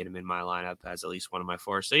try to get him in my lineup as at least one of my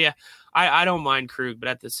 4. So, yeah, I don't mind Krug. But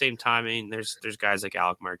at the same time, I mean, there's guys like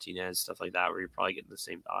Alec Martinez, stuff like that, where you're probably getting the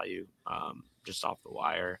same value just off the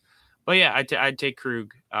wire. But yeah, I'd take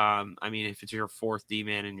Krug. I mean, if it's your 4th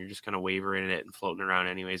D-man and you're just kind of wavering it and floating around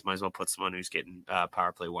anyways, might as well put someone who's getting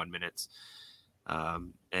power play 1 minutes.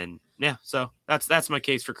 And yeah, so that's my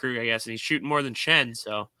case for Krug, I guess. And he's shooting more than Schenn,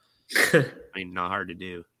 so I mean, not hard to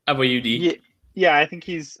do. How about you, D? Yeah, I think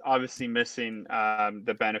he's obviously missing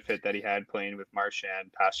the benefit that he had playing with Marchand,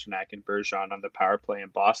 Pastrnak, and Bergeron on the power play in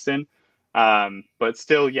Boston. But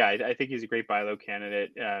still, yeah, I think he's a great buy low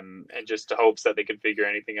candidate, and just the hopes that they can figure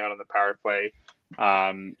anything out on the power play.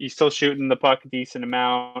 He's still shooting the puck a decent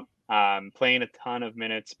amount, playing a ton of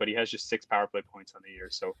minutes, but he has just 6 power play points on the year.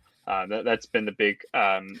 So that's been the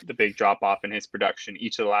big drop off in his production.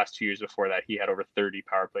 Each of the last 2 years before that, he had over 30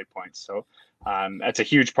 power play points. So that's a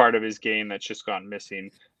huge part of his game that's just gone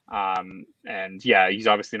missing. And yeah, he's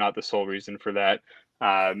obviously not the sole reason for that.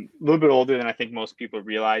 A little bit older than I think most people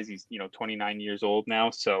realize. He's 29 years old now,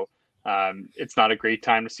 so it's not a great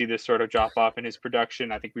time to see this sort of drop off in his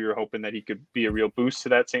production. I think we were hoping that he could be a real boost to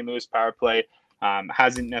that St. Louis power play.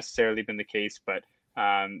 Hasn't necessarily been the case, but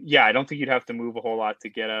yeah, I don't think you'd have to move a whole lot to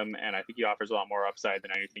get him, and I think he offers a lot more upside than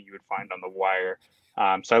anything you would find on the wire.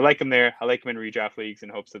 So I like him there. I like him in redraft leagues in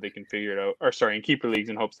hopes that they can figure it out, in keeper leagues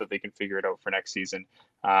in hopes that they can figure it out for next season.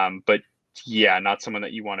 But yeah, not someone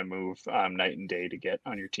that you want to move night and day to get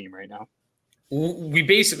on your team right now. We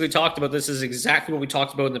basically talked about this is exactly what we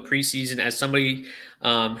talked about in the preseason as somebody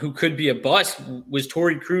who could be a bust was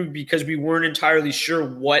Torrey Krug, because we weren't entirely sure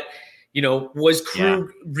what, was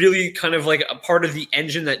Krug really kind of like a part of the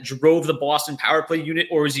engine that drove the Boston power play unit,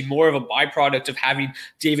 or is he more of a byproduct of having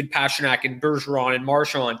David Pastrnak and Bergeron and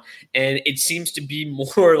Marchand? And it seems to be more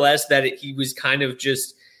or less that he was kind of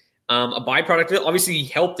just a byproduct of it. Obviously, he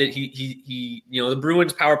helped it. He the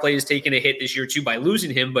Bruins power play has taken a hit this year too by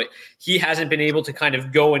losing him, but he hasn't been able to kind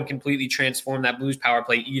of go and completely transform that Blues power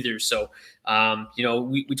play either. So,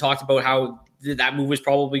 we talked about how that move was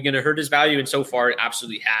probably going to hurt his value, and so far it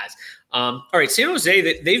absolutely has. All right, San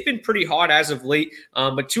Jose, they've been pretty hot as of late,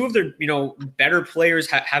 but 2 of their better players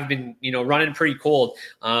have been running pretty cold.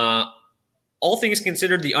 All things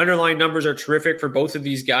considered, the underlying numbers are terrific for both of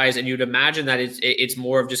these guys, and you'd imagine that it's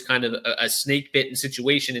more of just kind of a snake bitten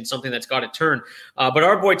situation and something that's got to turn. But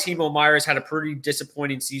our boy Timo Meier has had a pretty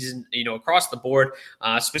disappointing season, across the board.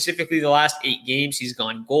 Specifically, the last 8 games, he's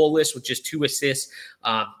gone goalless with just 2 assists.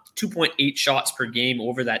 2.8 shots per game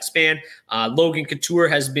over that span. Logan Couture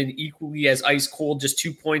has been equally as ice cold, just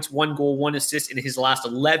 2 points, 1 goal, 1 assist in his last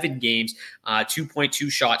 11 games,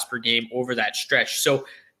 2.2 shots per game over that stretch. So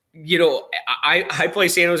I play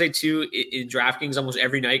San Jose too in DraftKings almost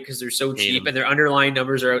every night because they're so cheap and their underlying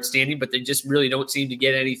numbers are outstanding, but they just really don't seem to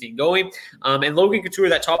get anything going. And Logan Couture,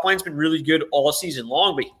 that top line's been really good all season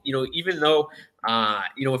long, but even though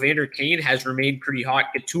Evander Kane has remained pretty hot,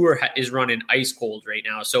 Couture is running ice cold right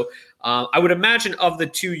now. So I would imagine of the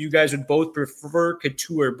two, you guys would both prefer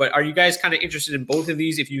Couture, but are you guys kind of interested in both of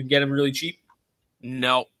these if you can get them really cheap?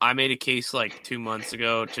 No, I made a case like 2 months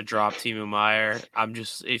ago to drop Timo Meier.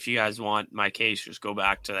 If you guys want my case, just go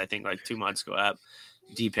back to, I think, like 2 months ago.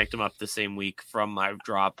 D picked him up the same week from my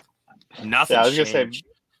drop. Nothing. Yeah, I was going to say,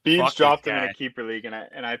 Beebs dropped him in a keeper league,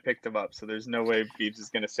 and I picked him up. So there's no way Beebs is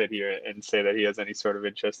going to sit here and say that he has any sort of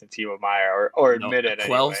interest in Timo Meier or admit it.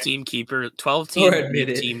 12-team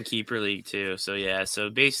team keeper league too. So yeah, so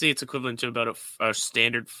basically it's equivalent to about a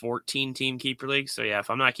standard 14-team keeper league. So yeah, if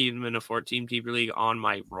I'm not keeping him in a 14 keeper league on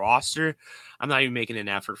my roster, I'm not even making an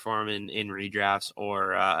effort for him in redrafts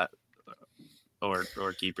or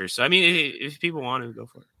keepers. So I mean, if people want to, go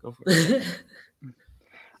for it.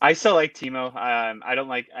 I still like Timo. I don't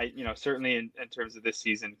like, certainly in terms of this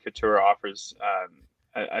season, Couture offers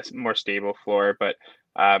a more stable floor, but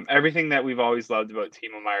everything that we've always loved about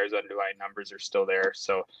Timo Meier's underlying numbers are still there.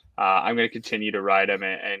 So I'm going to continue to ride him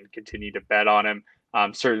and continue to bet on him.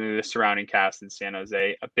 Certainly the surrounding cast in San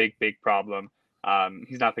Jose, a big problem.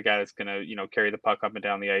 He's not the guy that's going to, carry the puck up and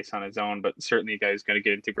down the ice on his own, but certainly a guy who's going to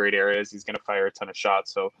get into great areas. He's going to fire a ton of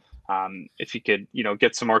shots. So if he could,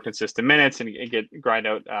 get some more consistent minutes and grind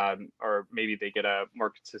out, or maybe they get a more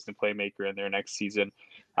consistent playmaker in there next season,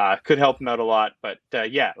 could help him out a lot. But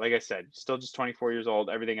yeah, like I said, still just 24 years old.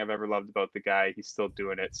 Everything I've ever loved about the guy, he's still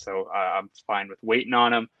doing it. So I'm fine with waiting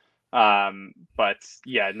on him. But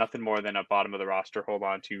yeah, nothing more than a bottom of the roster hold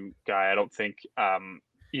on to guy. I don't think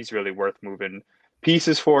he's really worth moving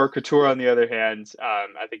pieces for. Couture, on the other hand,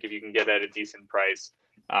 I think if you can get at a decent price,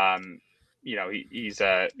 he's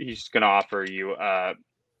going to offer you,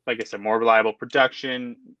 like I said, more reliable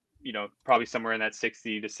production, probably somewhere in that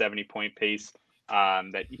 60 to 70 point pace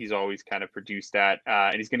that he's always kind of produced at.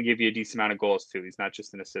 And he's going to give you a decent amount of goals too. He's not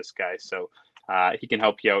just an assist guy. So he can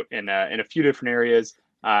help you out in a few different areas.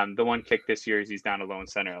 The one kick this year is he's down to lone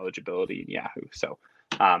center eligibility in Yahoo. So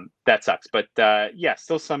that sucks, but yeah,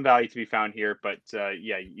 still some value to be found here. But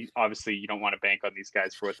obviously you don't want to bank on these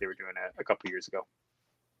guys for what they were doing a couple years ago.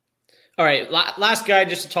 All right, last guy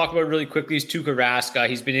just to talk about really quickly is Tuukka Rask.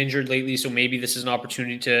 He's been injured lately, so maybe this is an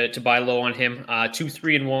opportunity to buy low on him.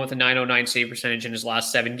 2-3-1 with a .909 save percentage in his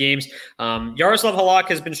last 7 games. Yaroslav Halak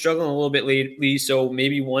has been struggling a little bit lately, so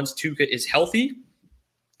maybe once Tuukka is healthy,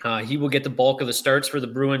 he will get the bulk of the starts for the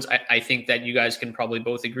Bruins. I think that you guys can probably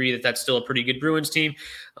both agree that that's still a pretty good Bruins team.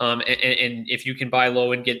 And if you can buy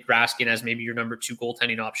low and get Rask in as maybe your number 2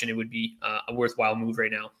 goaltending option, it would be a worthwhile move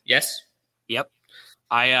right now. Yes? Yep.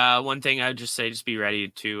 One thing I'd just say, just be ready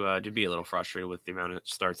to be a little frustrated with the amount of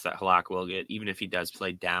starts that Halak will get, even if he does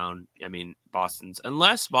play down. I mean,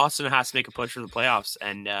 unless Boston has to make a push for the playoffs.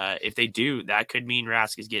 And if they do, that could mean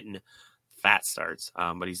Rask is getting fat starts.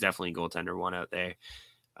 But he's definitely goaltender 1 out there.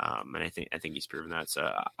 And I think he's proven that.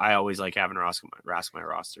 So I always like having Rask my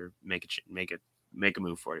roster. Make a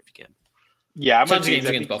move for it if you can. Yeah, I'm with games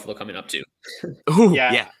against Buffalo coming up too. Ooh,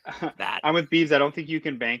 yeah, that. I'm with Beebs. I don't think you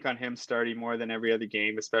can bank on him starting more than every other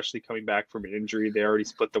game, especially coming back from an injury. They already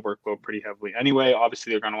split the workload pretty heavily anyway.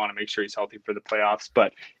 Obviously, they're going to want to make sure he's healthy for the playoffs.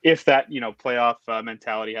 But if that playoff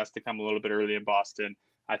mentality has to come a little bit early in Boston,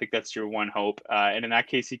 I think that's your one hope. And in that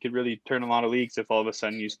case, he could really turn a lot of leagues if all of a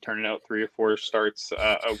sudden he's turning out 3 or 4 starts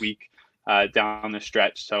a week down the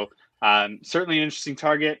stretch. So certainly an interesting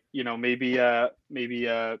target. Maybe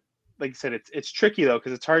like I said, it's tricky though,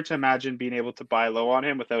 because it's hard to imagine being able to buy low on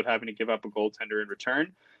him without having to give up a goaltender in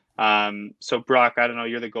return. So Brock, I don't know,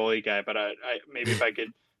 you're the goalie guy, but maybe if I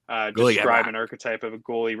could describe an archetype of a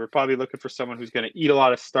goalie, we're probably looking for someone who's going to eat a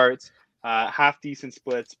lot of starts, half decent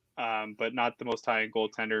splits, but not the most high end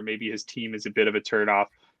goaltender. Maybe his team is a bit of a turnoff.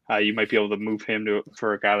 You might be able to move him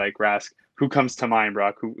for a guy like Rask. Who comes to mind,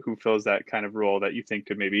 Brock? Who fills that kind of role that you think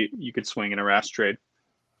you could swing in a Rask trade?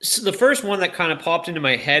 So the first one that kind of popped into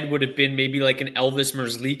my head would have been maybe like an Elvis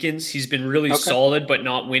Merzlikins. He's been really solid, but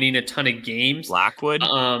not winning a ton of games. Blackwood.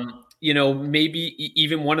 Maybe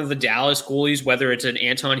even one of the Dallas goalies, whether it's an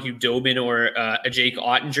Anton Hudobin or a Jake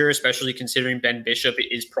Ottinger, especially considering Ben Bishop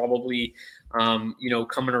is probably,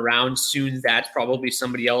 coming around soon. That's probably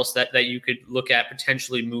somebody else that you could look at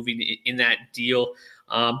potentially moving in that deal.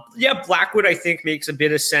 Blackwood, I think, makes a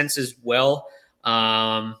bit of sense as well.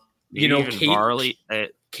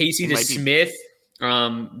 Casey DeSmith,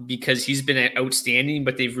 because he's been outstanding,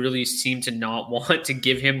 but they've really seemed to not want to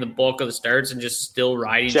give him the bulk of the starts and just still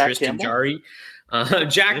riding Tristan Jarry.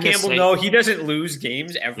 Jack Campbell, no, he doesn't lose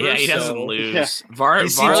games ever. Yeah, he doesn't lose. Yeah.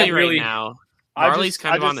 Varley right now. Varley's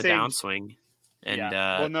kind of on the downswing. And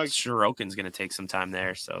Sorokin's going to take some time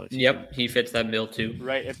there. So he fits that bill too.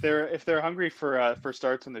 Right. If they're hungry for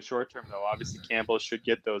starts in the short term, though, obviously Campbell should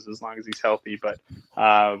get those as long as he's healthy. But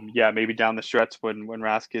maybe down the stretch when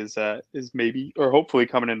Rask is maybe or hopefully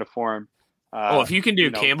coming into form. If you can do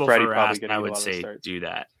Campbell for Rask, I would say do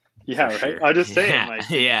that. Yeah, right. Sure. I'm just saying,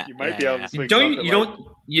 you might be able to swing.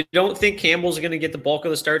 You don't think Campbell's going to get the bulk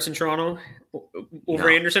of the starts in Toronto over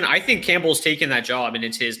Anderson? I think Campbell's taken that job and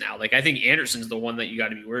it's his now. Like, I think Anderson's the one that you got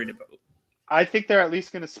to be worried about. I think they're at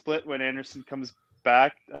least going to split when Anderson comes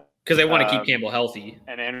back because they want to keep Campbell healthy,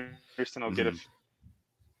 and Anderson will get a.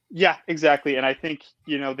 Yeah, exactly. And I think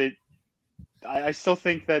I still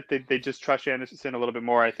think that they just trust Anderson a little bit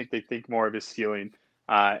more. I think they think more of his ceiling.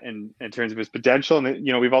 In terms of his potential,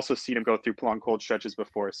 and we've also seen him go through long cold stretches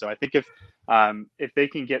before. So I think if they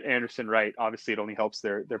can get Anderson right, obviously it only helps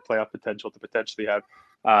their playoff potential to potentially have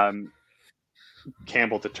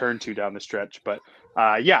Campbell to turn to down the stretch. But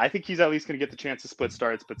I think he's at least going to get the chance to split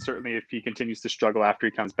starts. But certainly if he continues to struggle after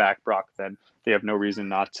he comes back, Brock, then they have no reason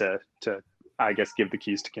not to I guess give the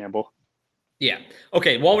keys to Campbell. Yeah.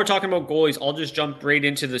 Okay. While we're talking about goalies, I'll just jump right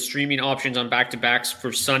into the streaming options on back-to-backs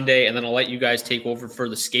for Sunday, and then I'll let you guys take over for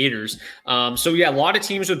the skaters. A lot of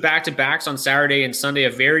teams with back-to-backs on Saturday and Sunday,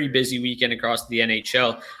 a very busy weekend across the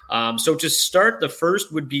NHL. So to start, the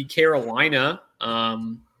first would be Carolina.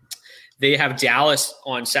 They have Dallas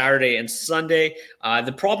on Saturday and Sunday.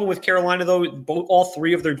 The problem with Carolina, though, all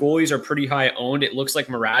three of their goalies are pretty high owned. It looks like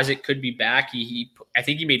Mrazek could be back. I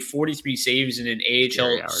think he made 43 saves in an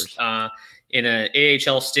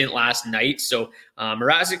AHL stint last night. So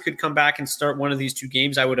Mrazek could come back and start one of these two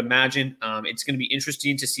games, I would imagine. It's going to be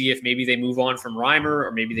interesting to see if maybe they move on from Reimer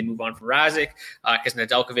or maybe they move on from Mrazek because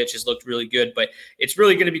Nedeljkovic has looked really good. But it's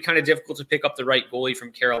really going to be kind of difficult to pick up the right goalie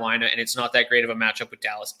from Carolina, and it's not that great of a matchup with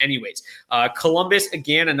Dallas anyways. Columbus,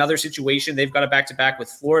 again, another situation. They've got a back-to-back with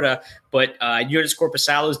Florida, but Joonas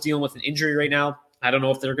Korpisalo is dealing with an injury right now. I don't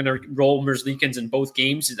know if they're going to roll Merzlikins in both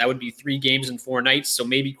games. That would be 3 games in 4 nights. So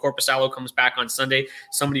maybe Korpisalo comes back on Sunday.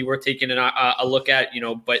 Somebody worth taking a look at,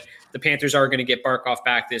 but the Panthers are going to get Barkov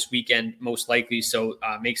back this weekend, most likely. So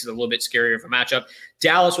makes it a little bit scarier of a matchup.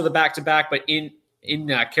 Dallas with a back-to-back, but in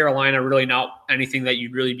Carolina, really not anything that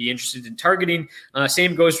you'd really be interested in targeting.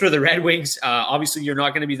 Same goes for the Red Wings. Obviously, you're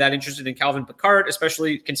not going to be that interested in Calvin Pickard,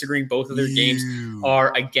 especially considering both of their games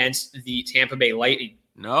are against the Tampa Bay Lightning.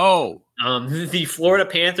 No. The Florida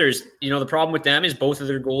Panthers, the problem with them is both of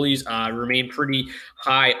their goalies remain pretty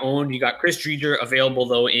high owned. You got Chris Driedger available,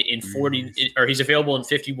 though, in 40, or he's available in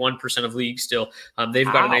 51% of leagues still. They've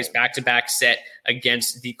got a nice back-to-back set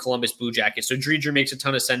against the Columbus Blue Jackets. So Driedger makes a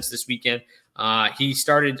ton of sense this weekend. He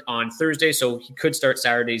started on Thursday, so he could start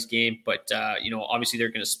Saturday's game, but, obviously they're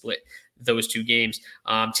going to split those 2 games.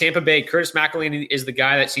 Tampa Bay, Curtis McElhinney is the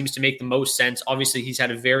guy that seems to make the most sense. Obviously, he's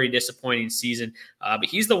had a very disappointing season, but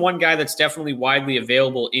he's the one guy that's definitely widely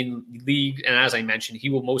available in league. And as I mentioned,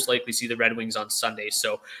 he will most likely see the Red Wings on Sunday.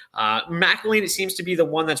 So McElhinney seems to be the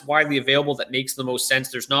one that's widely available that makes the most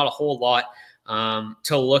sense. There's not a whole lot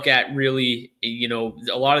to look at, really.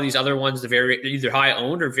 A lot of these other ones, they're either high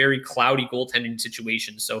owned or very cloudy goaltending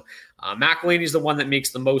situations. So McElhinney is the one that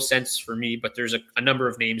makes the most sense for me, but there's a number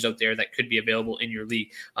of names out there that could be available in your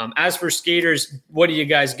league. As for skaters, what do you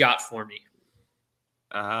guys got for me?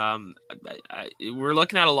 We're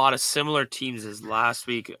looking at a lot of similar teams as last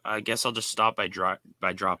week. I guess I'll just stop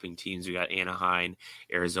by dropping teams. We got Anaheim,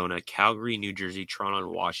 Arizona, Calgary, New Jersey, Toronto, and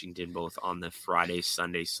Washington, both on the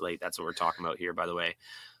Friday-Sunday slate. That's what we're talking about here, by the way.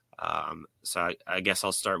 So I guess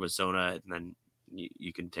I'll start with Zona, and then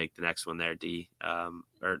you can take the next one there, D.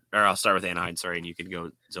 Or I'll start with Anaheim, sorry, and you can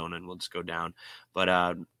go Zona, and we'll just go down.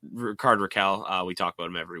 But Rickard Rakell, we talk about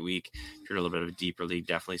him every week. If you're in a little bit of a deeper league,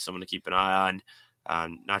 definitely someone to keep an eye on.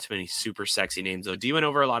 Not too many super sexy names, though. D went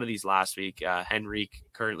over a lot of these last week. Henrique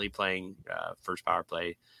currently playing first power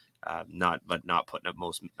play, not putting up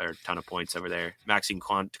ton of points over there. Maxime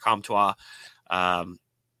Comtois,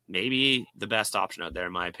 maybe the best option out there,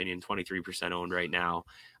 in my opinion. 23% owned right now.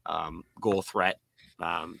 Goal threat.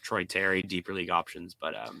 Troy Terry, deeper league options,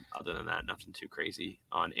 but other than that, nothing too crazy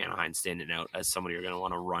on Anaheim standing out as somebody you're going to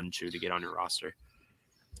want to run to get on your roster.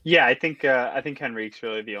 Yeah, I think Henrique's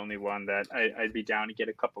really the only one that I'd be down to get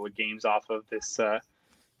a couple of games off of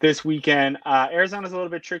this weekend. Arizona's a little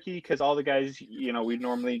bit tricky because all the guys we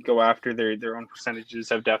normally go after their own percentages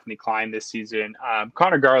have definitely climbed this season.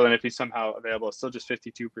 Connor Garland, if he's somehow available, is still just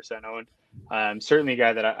 52% owned. Certainly a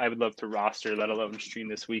guy that I would love to roster, let alone stream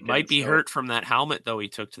this weekend. Might be hurt from that helmet though he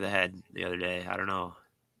took to the head the other day. I don't know.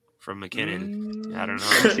 from McKinnon. I don't know.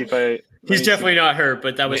 Let me see He's definitely not hurt,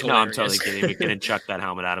 but that was hilarious. No, I'm totally kidding. McKinnon chucked that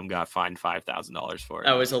helmet at him, got fined $5,000 for it.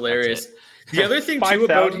 That was hilarious. The other thing too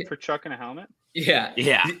about for chucking a helmet. Yeah.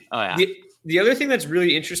 Oh, yeah. The other thing that's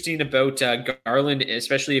really interesting about Garland,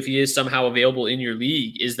 especially if he is somehow available in your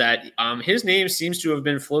league, is that his name seems to have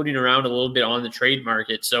been floating around a little bit on the trade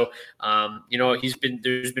market. So,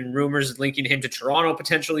 there's been rumors linking him to Toronto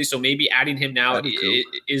potentially. So maybe adding him now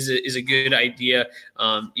is a good idea,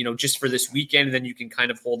 just for this weekend. And then you can kind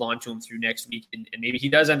of hold on to him through next week. And maybe he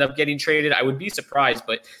does end up getting traded. I would be surprised.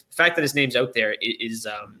 But the fact that his name's out there is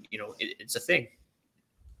it's a thing.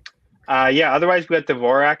 Otherwise we got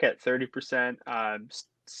Dvorak at 30%,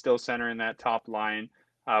 still center in that top line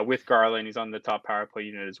with Garland. He's on the top power play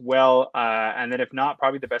unit as well. And then if not,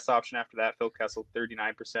 probably the best option after that, Phil Kessel,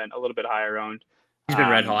 39%, a little bit higher owned. He's been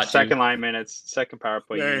red hot. Second line minutes, second power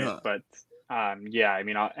play Very unit. hot. But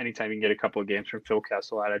anytime you can get a couple of games from Phil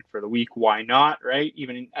Kessel added for the week, why not, right?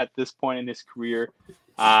 Even at this point in his career.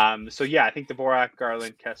 I think Dvorak,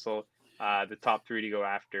 Garland, Kessel, the top three to go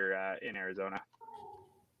after in Arizona.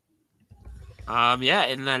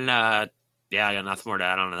 And then I got nothing more to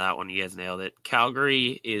add on to that one. You guys nailed it.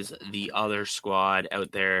 Calgary is the other squad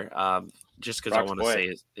out there. Just because I want to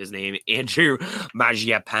say his name, Andrew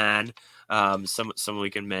Mangiapane. Someone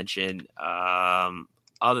we can mention.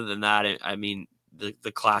 Other than that, I mean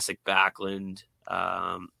the classic Backlund.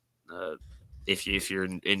 If you're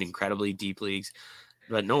in incredibly deep leagues.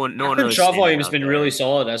 But no one really shot volume has been really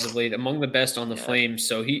solid as of late, among the best on the Flames.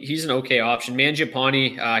 So he's an okay option.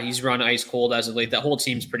 Mangiapane, he's run ice cold as of late. That whole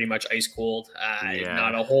team's pretty much ice cold.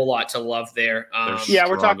 Not a whole lot to love there.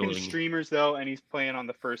 We're talking streamers though, and he's playing on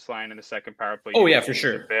the first line in the second power play. For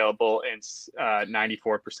sure. Available in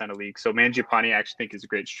 94% of leagues. So Mangiapane I actually think is a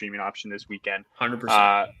great streaming option this weekend.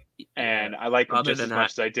 100%. And I like him just as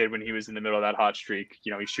much as I did when he was in the middle of that hot streak.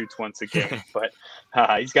 He shoots once a game, but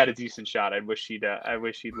he's got a decent shot. I wish he'd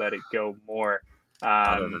let it go more.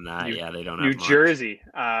 Other than that, they don't have New Jersey.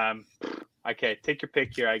 Okay, take your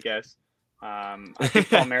pick here, I guess. I think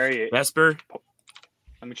Palmieri. Vesper.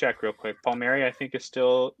 Let me check real quick. Palmieri, I think, is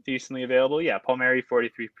still decently available. Yeah, Palmieri,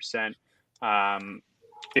 43%.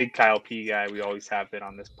 Big Kyle P guy. We always have it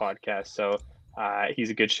on this podcast, so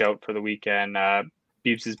he's a good shout for the weekend.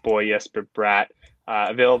 Beebs' boy Jesper Bratt,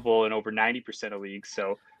 available in over 90% of leagues.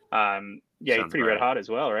 So, he's pretty red hot as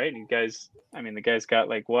well, right? And the guy's got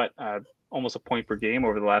almost a point per game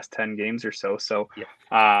over the last 10 games or so. So,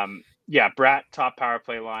 Bratt, top power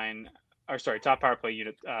play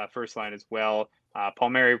unit, first line as well.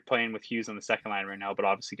 Palmieri playing with Hughes on the second line right now, but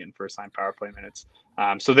obviously getting first line power play minutes.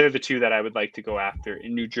 So they're the two that I would like to go after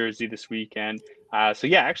in New Jersey this weekend.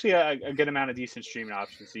 Actually a good amount of decent streaming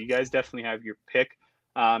options. So you guys definitely have your pick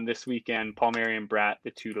this weekend. Palmieri and Bratt,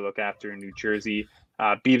 the two to look after in New Jersey.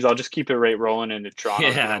 Beebs, I'll just keep it right rolling into Toronto.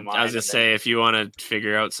 Yeah, I was just say if you want to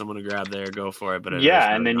figure out someone to grab there, go for it. But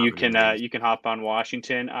and then you can hop on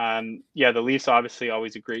Washington. The Leafs obviously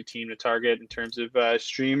always a great team to target in terms of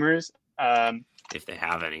streamers. If they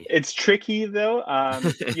have any, it's tricky though.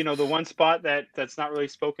 The one spot that's not really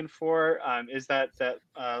spoken for is that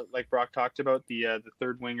like Brock talked about, the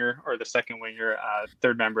third winger or the second winger,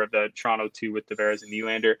 third member of the Toronto two with Tavares and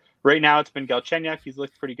Nylander. Right now it's been Galchenyuk. He's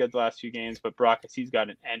looked pretty good the last few games, but Brock, he's got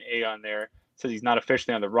an NA on there, says he's not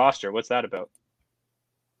officially on the roster. What's that about?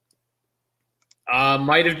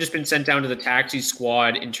 Might have just been sent down to the taxi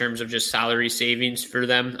squad in terms of just salary savings for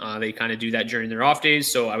them. They kind of do that during their off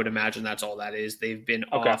days, so I would imagine that's all that is. They've been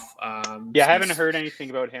off. I haven't heard anything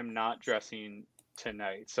about him not dressing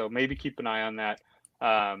tonight, so maybe keep an eye on that.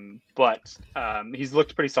 But he's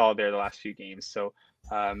looked pretty solid there the last few games. So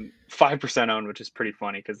 5% owned, which is pretty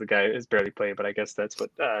funny because the guy has barely played, but I guess that's what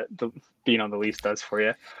being on the Leafs does for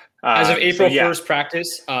you. As of April 1st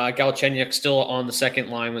practice, Galchenyuk still on the second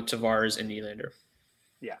line with Tavares and Nylander.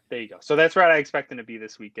 Yeah, there you go. So that's right. I expect him to be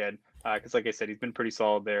this weekend because, like I said, he's been pretty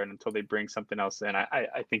solid there. And until they bring something else in,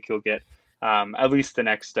 I think he'll get at least the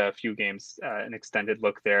next few games an extended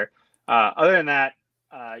look there. Other than that,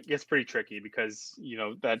 it's pretty tricky because,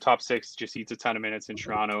 that top six just eats a ton of minutes in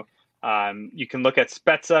Toronto. You can look at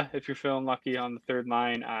Spezza if you're feeling lucky on the third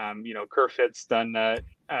line. Kerfoot's done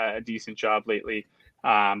a decent job lately.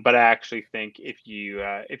 But I actually think if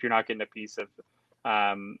you're not getting a piece of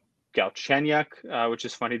Galchenyuk, which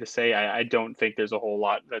is funny to say, I don't think there's a whole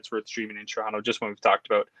lot that's worth streaming in Toronto. Just when we've talked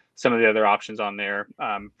about some of the other options on there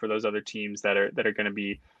for those other teams that are going to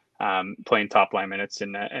be playing top line minutes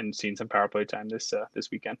and seeing some power play time this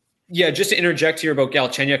weekend. Yeah, just to interject here about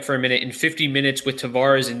Galchenyuk for a minute. In 50 minutes with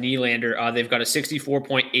Tavares and Nylander, they've got a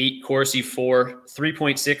 64.8 Corsi for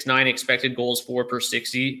 3.69 expected goals for per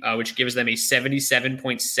 60, which gives them a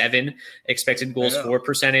 77.7 expected goals for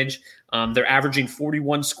percentage. They're averaging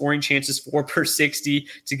 41 scoring chances for per 60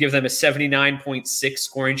 to give them a 79.6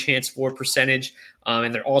 scoring chance for percentage.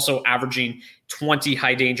 And they're also averaging 20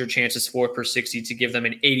 high danger chances for per 60 to give them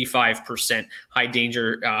an 85% high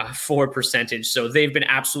danger for percentage. So they've been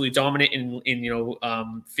absolutely dominant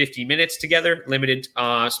in 50 minutes together, limited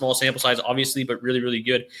small sample size, obviously, but really, really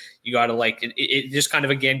good. You got to it just kind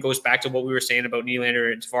of, again, goes back to what we were saying about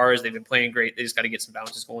Nylander and Tavares. They've been playing great. They just got to get some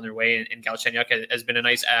bounces going their way. And Galchenyuk has been a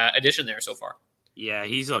nice addition there so far. Yeah,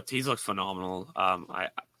 he's looked phenomenal.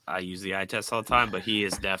 I use the eye test all the time, but he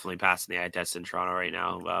is definitely passing the eye test in Toronto right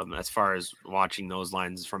now. As far as watching those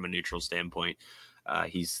lines from a neutral standpoint,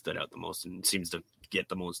 he's stood out the most and seems to get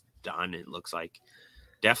the most done. It looks like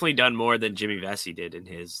definitely done more than Jimmy Vesey did in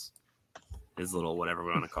his little whatever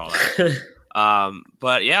we want to call it.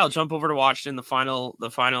 But yeah, I'll jump over to Washington. The final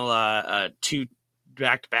two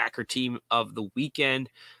back-to-backer team of the weekend.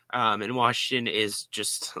 And Washington is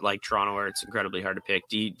just like Toronto, where it's incredibly hard to pick.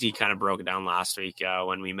 D kind of broke it down last week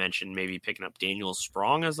when we mentioned maybe picking up Daniel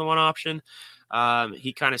Sprong as the one option.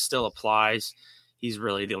 He kind of still applies. He's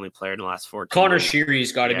really the only player in the last 14 Connor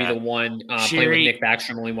Sheary's got to be the one playing with Nick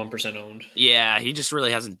Backstrom, only 1% owned. Yeah, he just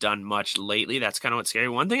really hasn't done much lately. That's kind of what's scary.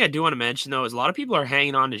 One thing I do want to mention, though, is a lot of people are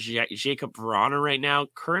hanging on to Jacob Vrana right now,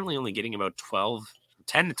 currently only getting about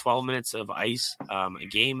 10 to 12 minutes of ice a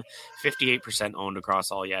game, 58% owned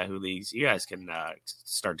across all Yahoo leagues. You guys can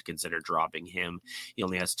start to consider dropping him. He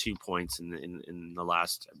only has 2 points in the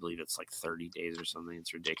last, I believe it's like 30 days or something.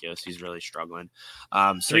 It's ridiculous. He's really struggling.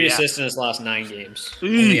 3 assists in his last 9 games,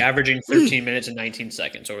 only averaging 13 minutes and 19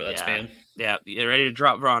 seconds over that span. Yeah, you're ready to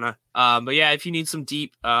drop Vrana. But yeah, if you need some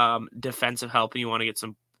deep defensive help and you want to get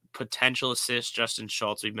some potential assists, Justin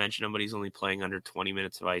Schultz, we've mentioned him, but he's only playing under 20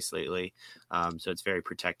 minutes of ice lately. So it's very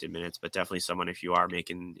protected minutes, but definitely someone, if you are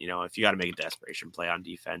making, if you got to make a desperation play on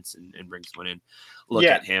defense and bring someone in, look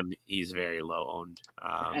at him. He's very low owned.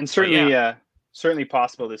 And certainly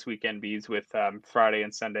possible this weekend, Bees, with Friday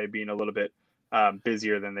and Sunday being a little bit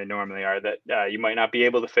busier than they normally are, that you might not be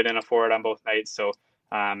able to fit in a forward on both nights. So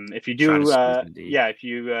if you do, if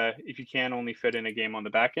you can only fit in a game on the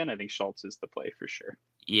back end, I think Schultz is the play for sure.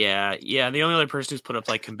 Yeah. The only other person who's put up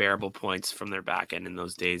like comparable points from their back end in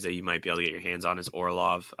those days that you might be able to get your hands on is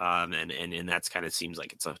Orlov. And that's kind of seems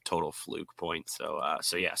like it's a total fluke point. So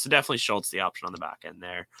definitely Schultz the option on the back end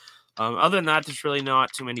there. Other than that, there's really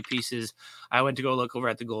not too many pieces. I went to go look over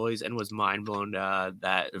at the goalies and was mind blown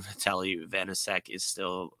that Vitaly Vanecek is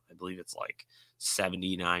still, I believe it's like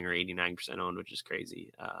 79 or 89% owned, which is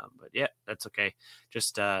crazy. But yeah, that's okay.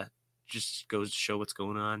 Just goes to show what's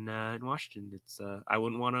going on in Washington. It's I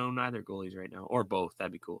wouldn't want to own either goalies right now, or both.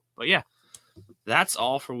 That'd be cool. But yeah, that's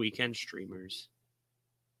all for weekend streamers.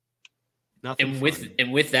 And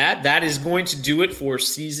with that is going to do it for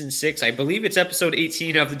season 6. I believe it's episode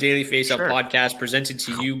 18 of the Daily Faceoff podcast, presented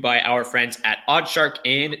to you by our friends at Oddshark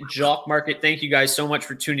and Jock Market. Thank you guys so much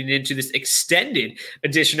for tuning in to this extended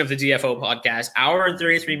edition of the DFO podcast. Hour and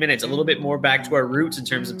 33 minutes, a little bit more back to our roots in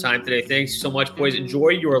terms of time today. Thanks so much, boys. Enjoy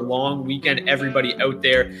your long weekend, everybody out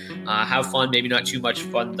there. Have fun, maybe not too much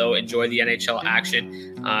fun though. Enjoy the NHL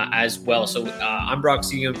action as well. So I'm Brock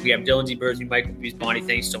Seagan. We have Dylan D. Birdsby, Michael Bonnie.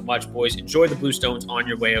 Thanks so much, boys. Enjoy the Blue Stones on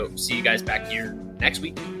your way out. See you guys back here next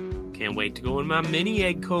week. Can't wait to go in my mini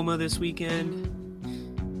egg coma this weekend.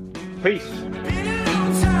 Peace. Been a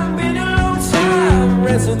long time.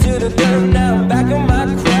 Wrestled to the dirt, now I'm back on my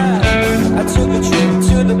grind. I took a trip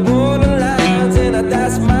to the borderlines and I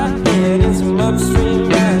dashed my head in some upstream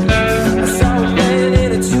ride. I saw a man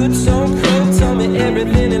in a two-tone coat, told me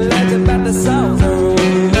everything he liked about the songs I wrote.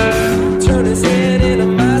 Turned his head into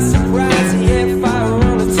my surprise, he had fire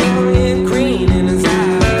on the tongue and green in his eyes.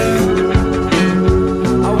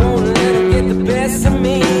 I won't let him get the best of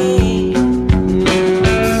me.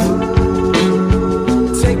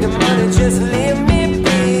 Take the money, just leave me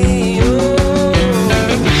be.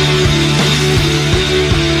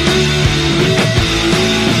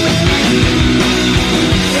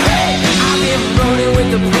 Hey, I've been rolling with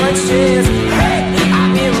the punches. Hey,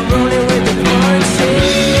 I've been rolling with the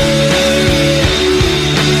punches.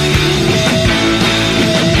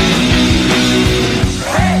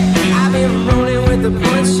 The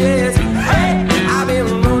punches. Hey, I've been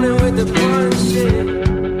rolling with the punches.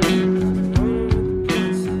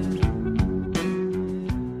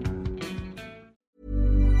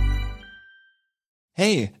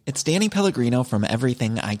 Hey, it's Danny Pellegrino from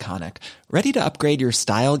Everything Iconic. Ready to upgrade your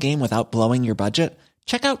style game without blowing your budget?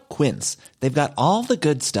 Check out Quince. They've got all the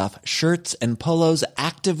good stuff, shirts and polos,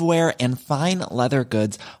 activewear, and fine leather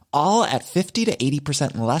goods, all at 50 to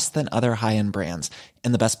 80% less than other high-end brands.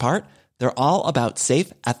 And the best part? They're all about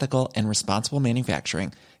safe, ethical, and responsible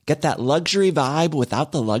manufacturing. Get that luxury vibe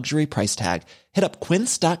without the luxury price tag. Hit up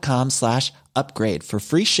quince.com/upgrade for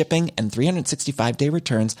free shipping and 365-day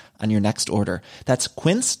returns on your next order. That's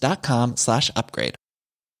quince.com/upgrade.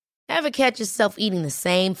 Ever catch yourself eating the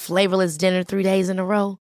same flavorless dinner 3 days in a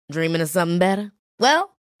row? Dreaming of something better?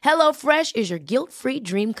 Well, HelloFresh is your guilt-free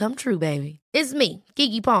dream come true, baby. It's me,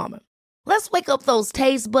 Keke Palmer. Let's wake up those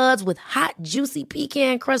taste buds with hot, juicy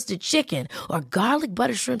pecan-crusted chicken or garlic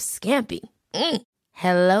butter shrimp scampi.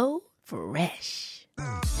 Hello Fresh.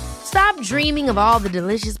 Stop dreaming of all the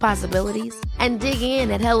delicious possibilities and dig in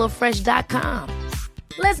at HelloFresh.com.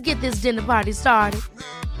 Let's get this dinner party started.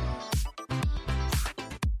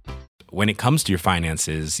 When it comes to your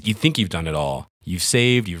finances, you think you've done it all. You've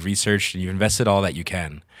saved, you've researched, and you've invested all that you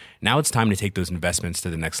can. Now it's time to take those investments to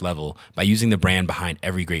the next level by using the brand behind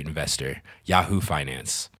every great investor, Yahoo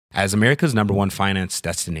Finance. As America's #1 finance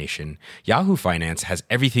destination, Yahoo Finance has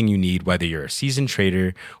everything you need, whether you're a seasoned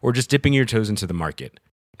trader or just dipping your toes into the market.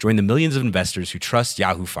 Join the millions of investors who trust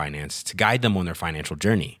Yahoo Finance to guide them on their financial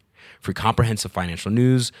journey. For comprehensive financial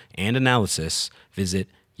news and analysis, visit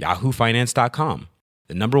yahoofinance.com.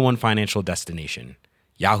 The #1 financial destination,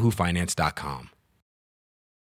 yahoofinance.com.